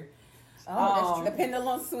things here. Oh, that's true. The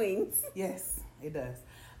pendulum swings. Yes, it does.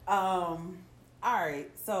 All right.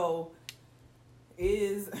 So,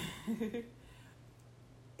 is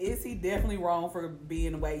he definitely wrong for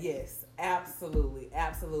being away? Yes, absolutely,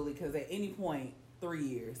 absolutely. Because at any point, 3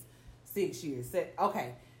 years, 6 years,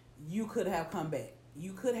 okay, you could have come back.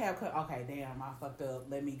 You could have okay, damn, I fucked up.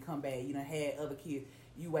 Let me come back. You done had other kids.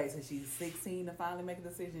 You wait till she's 16 to finally make a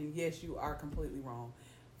decision. Yes, you are completely wrong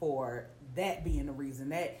for that being the reason.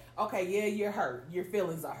 That, okay, yeah, you're hurt. Your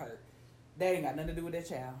feelings are hurt. That ain't got nothing to do with that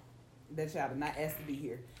child. That child did not ask to be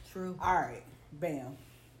here. True. All right, bam.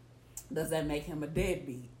 Does that make him a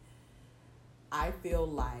deadbeat? I feel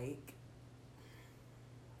like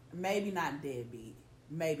maybe not deadbeat.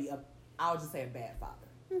 Maybe I'll just say a bad father.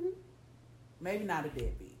 Mm-hmm. Maybe not a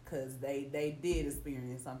deadbeat because they did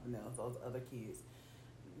experience something else, those other kids.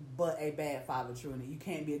 But a bad father, truly. You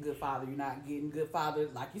can't be a good father. You're not getting good father,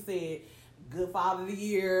 like you said, good father of the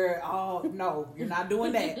year. Oh, no, you're not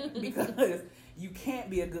doing that because you can't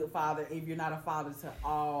be a good father if you're not a father to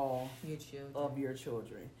all of your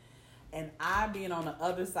children. And I being on the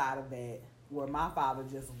other side of that, where my father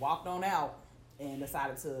just walked on out and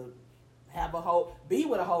decided to be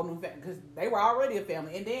with a whole new family because they were already a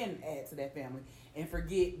family, and then add to that family and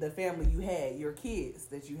forget the family you had, your kids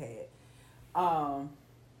that you had.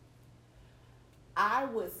 I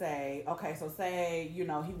would say, okay, so say, he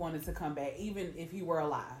wanted to come back, even if he were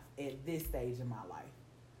alive at this stage in my life.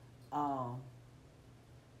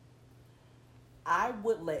 I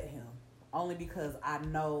would let him, only because I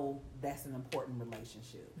know that's an important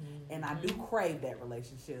relationship. Mm-hmm. And I do crave that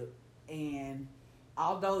relationship. And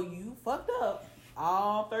although you fucked up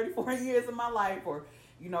all 34 years of my life or,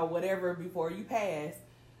 whatever before you passed,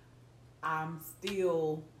 I'm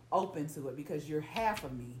still open to it because you're half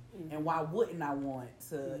of me. Mm-hmm. And why wouldn't I want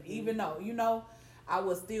to, even though, I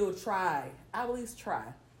would still try, I at least try.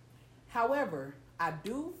 However, I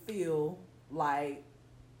do feel like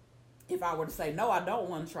if I were to say, no, I don't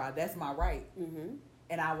want to try, that's my right. Mm-hmm.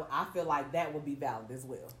 And I feel like that would be valid as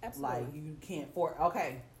well. Absolutely. Like, you can't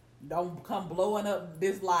okay, don't come blowing up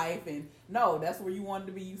this life. And no, that's where you wanted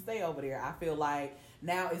to be. You stay over there. I feel like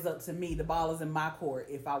now it's up to me. The ball is in my court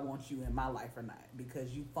if I want you in my life or not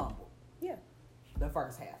because you fumbled. Yeah. The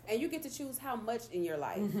first half. And you get to choose how much in your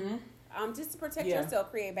life. Mm-hmm. Just to protect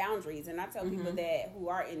yourself, create boundaries. And I tell people that who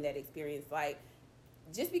are in that experience, like,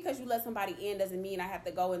 just because you let somebody in doesn't mean I have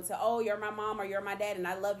to go into, oh, you're my mom or you're my dad and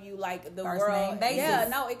I love you like the first world. Name basis. Yeah,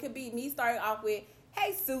 no, it could be me starting off with,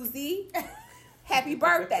 hey, Susie, happy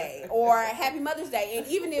birthday or happy Mother's Day. And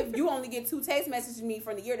even if you only get 2 text messages from me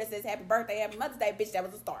from the year that says happy birthday, happy Mother's Day, bitch, that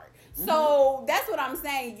was a start. Mm-hmm. So that's what I'm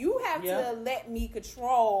saying. You have to let me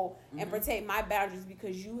control and protect my boundaries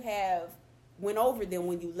because you have went over them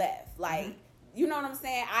when you left. Like, you know what I'm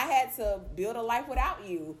saying? I had to build a life without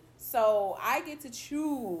you. So I get to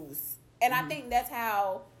choose. And I think that's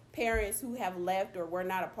how parents who have left or were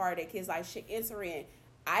not a part of their kids' life should enter in.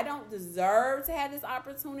 I don't deserve to have this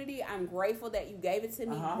opportunity. I'm grateful that you gave it to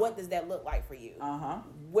me. What does that look like for you?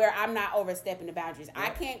 Where I'm not overstepping the boundaries. I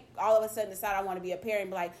can't all of a sudden decide I want to be a parent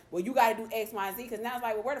and be like, well, you got to do X, Y, and Z. Because now it's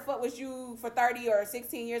like, well, where the fuck was you for 30 or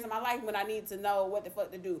 16 years of my life when I need to know what the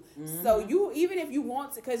fuck to do? So you, even if you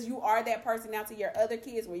want to, because you are that person now to your other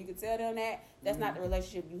kids where you can tell them that's not the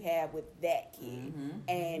relationship you have with that kid.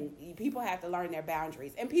 And people have to learn their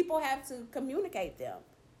boundaries. And people have to communicate them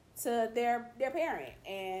to their parent.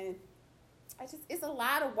 And it's a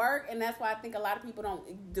lot of work, and that's why I think a lot of people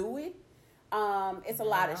don't do it. It's a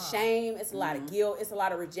lot of shame, it's a lot of guilt, it's a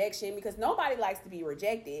lot of rejection because nobody likes to be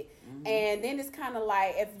rejected. And then it's kind of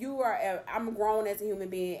like if you are I'm grown as a human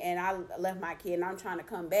being and I left my kid and I'm trying to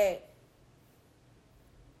come back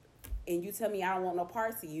and you tell me I don't want no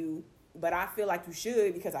parts of you, but I feel like you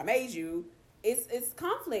should because I made you. It's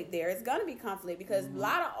conflict there. It's gonna be conflict because a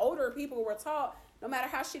lot of older people were taught no matter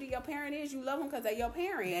how shitty your parent is, you love them because they're your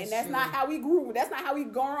parent. And that's not how we grew. That's not how we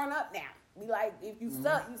growing up now. We like, if you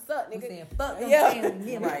suck, you suck, nigga. Saying, fuck them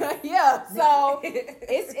family. Right. Yeah. So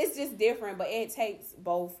it's just different, but it takes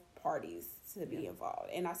both parties to be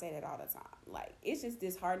involved. And I say that all the time. Like, it's just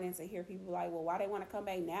disheartening to hear people like, well, why they want to come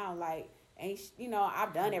back now? Like,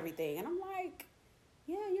 I've done everything. And I'm like,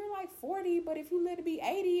 yeah, you're like 40, but if you live to be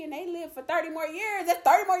 80 and they live for 30 more years, that's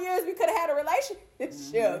 30 more years we could have had a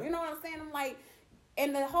relationship. You know what I'm saying? I'm like,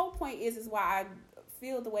 and the whole point is why I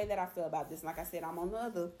feel the way that I feel about this. Like I said, I'm on the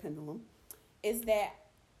other pendulum. Is that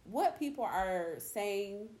what people are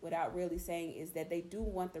saying without really saying is that they do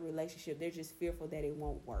want the relationship. They're just fearful that it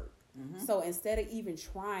won't work. Mm-hmm. So instead of even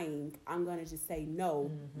trying, I'm going to just say no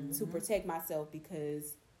to protect myself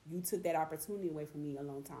because you took that opportunity away from me a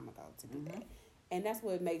long time ago to do that. And that's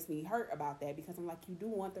what makes me hurt about that, because I'm like, you do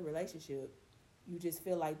want the relationship. You just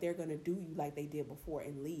feel like they're going to do you like they did before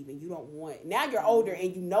and leave. And you don't want... Now you're older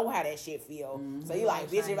and you know how that shit feel. So you're like,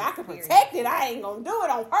 bitch, if I can protect it, I ain't going to do it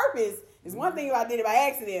on purpose. It's one thing if I did it by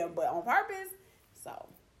accident, but on purpose. So,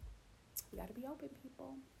 you got to be open,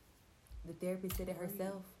 people. The therapist said it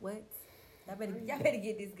herself. What? Y'all better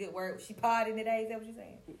get this good word. She podding today. Is that what you're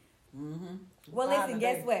saying? Mm-hmm. Well, listen,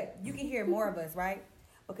 guess what? You can hear more of us, right?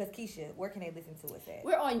 Because Keisha, where can they listen to us at?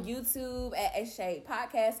 We're on YouTube at A Shade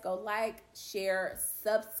Podcast. Go like, share,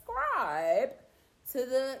 subscribe to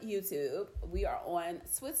the YouTube. We are on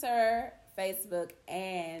Twitter, Facebook,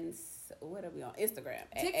 and what are we on? Instagram.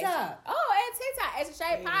 TikTok. And TikTok. A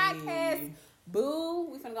Shade Podcast.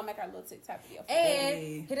 Boo. We finna go make our little TikTok video.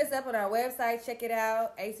 And hit us up on our website. Check it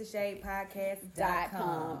out.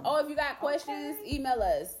 aceshadepodcast.com. Oh, if you got questions, email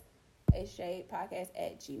us.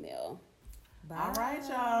 ashadepodcast@gmail.com. Bye. All right,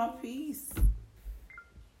 y'all. Peace.